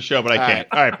after show, but I can't.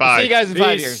 All right, bye. See you guys in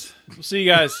 5 years. We'll see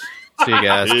you guys. See you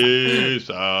guys. Peace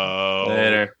out.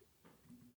 Later.